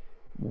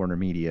 Warner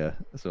Media.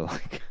 So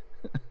like,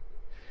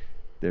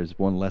 there's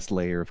one less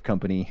layer of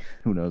company.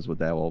 Who knows what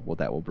that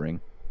will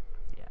bring?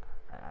 Yeah.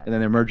 And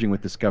then they're merging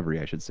with Discovery,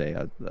 I should say,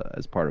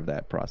 as part of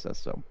that process.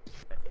 So.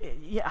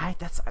 Yeah,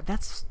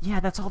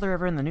 that's all they're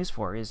ever in the news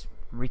for, is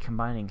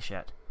recombining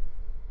shit.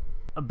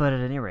 But at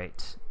any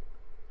rate,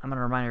 I'm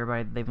gonna remind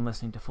everybody they've been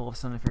listening to Full of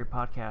Sun and Fury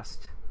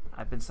podcast.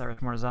 I've been Cyrus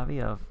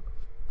Morzavi of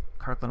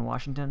Kirkland,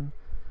 Washington.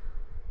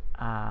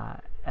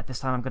 At this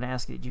time, I'm going to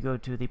ask you to go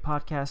to the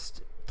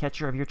podcast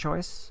catcher of your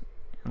choice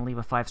and leave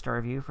a 5-star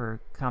review for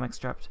Comic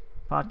Strapped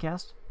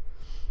Podcast.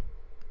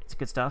 It's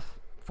good stuff.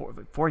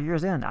 4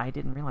 years in, I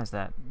didn't realize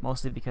that.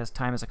 Mostly because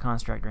time is a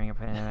construct during a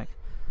pandemic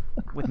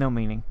with no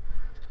meaning.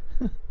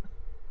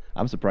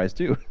 I'm surprised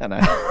too, and I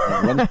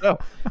run the show.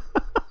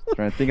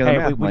 Trying to think of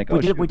the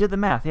math. We did the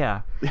math,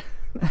 yeah.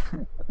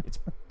 It's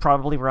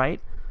probably right.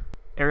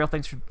 Ariel,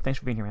 thanks for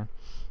being here, man.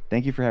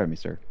 Thank you for having me,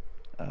 sir.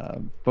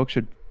 Folks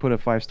should put a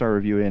 5-star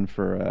review in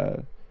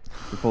for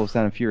Full of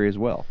Sound and Fury as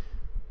well.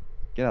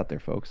 Get out there,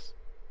 folks.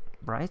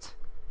 Right?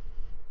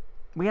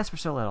 We ask for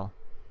so little,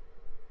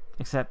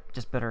 except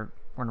just better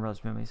Warner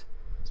Bros. Movies.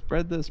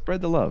 Spread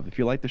the love. If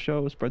you like the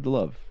show, spread the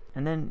love.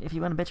 And then if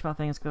you want to bitch about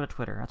things, go to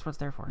Twitter. That's what it's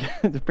there for.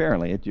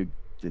 Apparently, you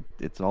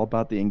it's all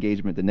about the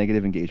engagement, the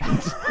negative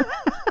engagements.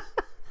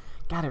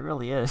 God, it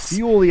really is.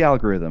 Fuel the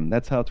algorithm.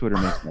 That's how Twitter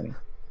makes money.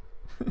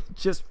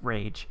 Just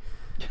rage.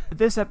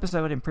 This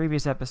episode and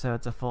previous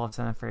episodes of Full of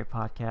Sun and Fury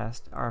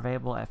podcast are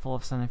available at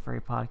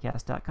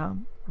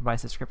fullofsunandfurypodcast.com or by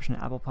subscription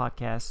to Apple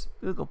Podcasts,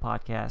 Google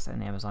Podcasts,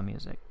 and Amazon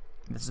Music.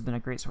 This has been a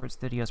Great Sword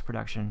Studios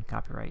production,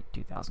 copyright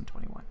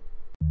 2021.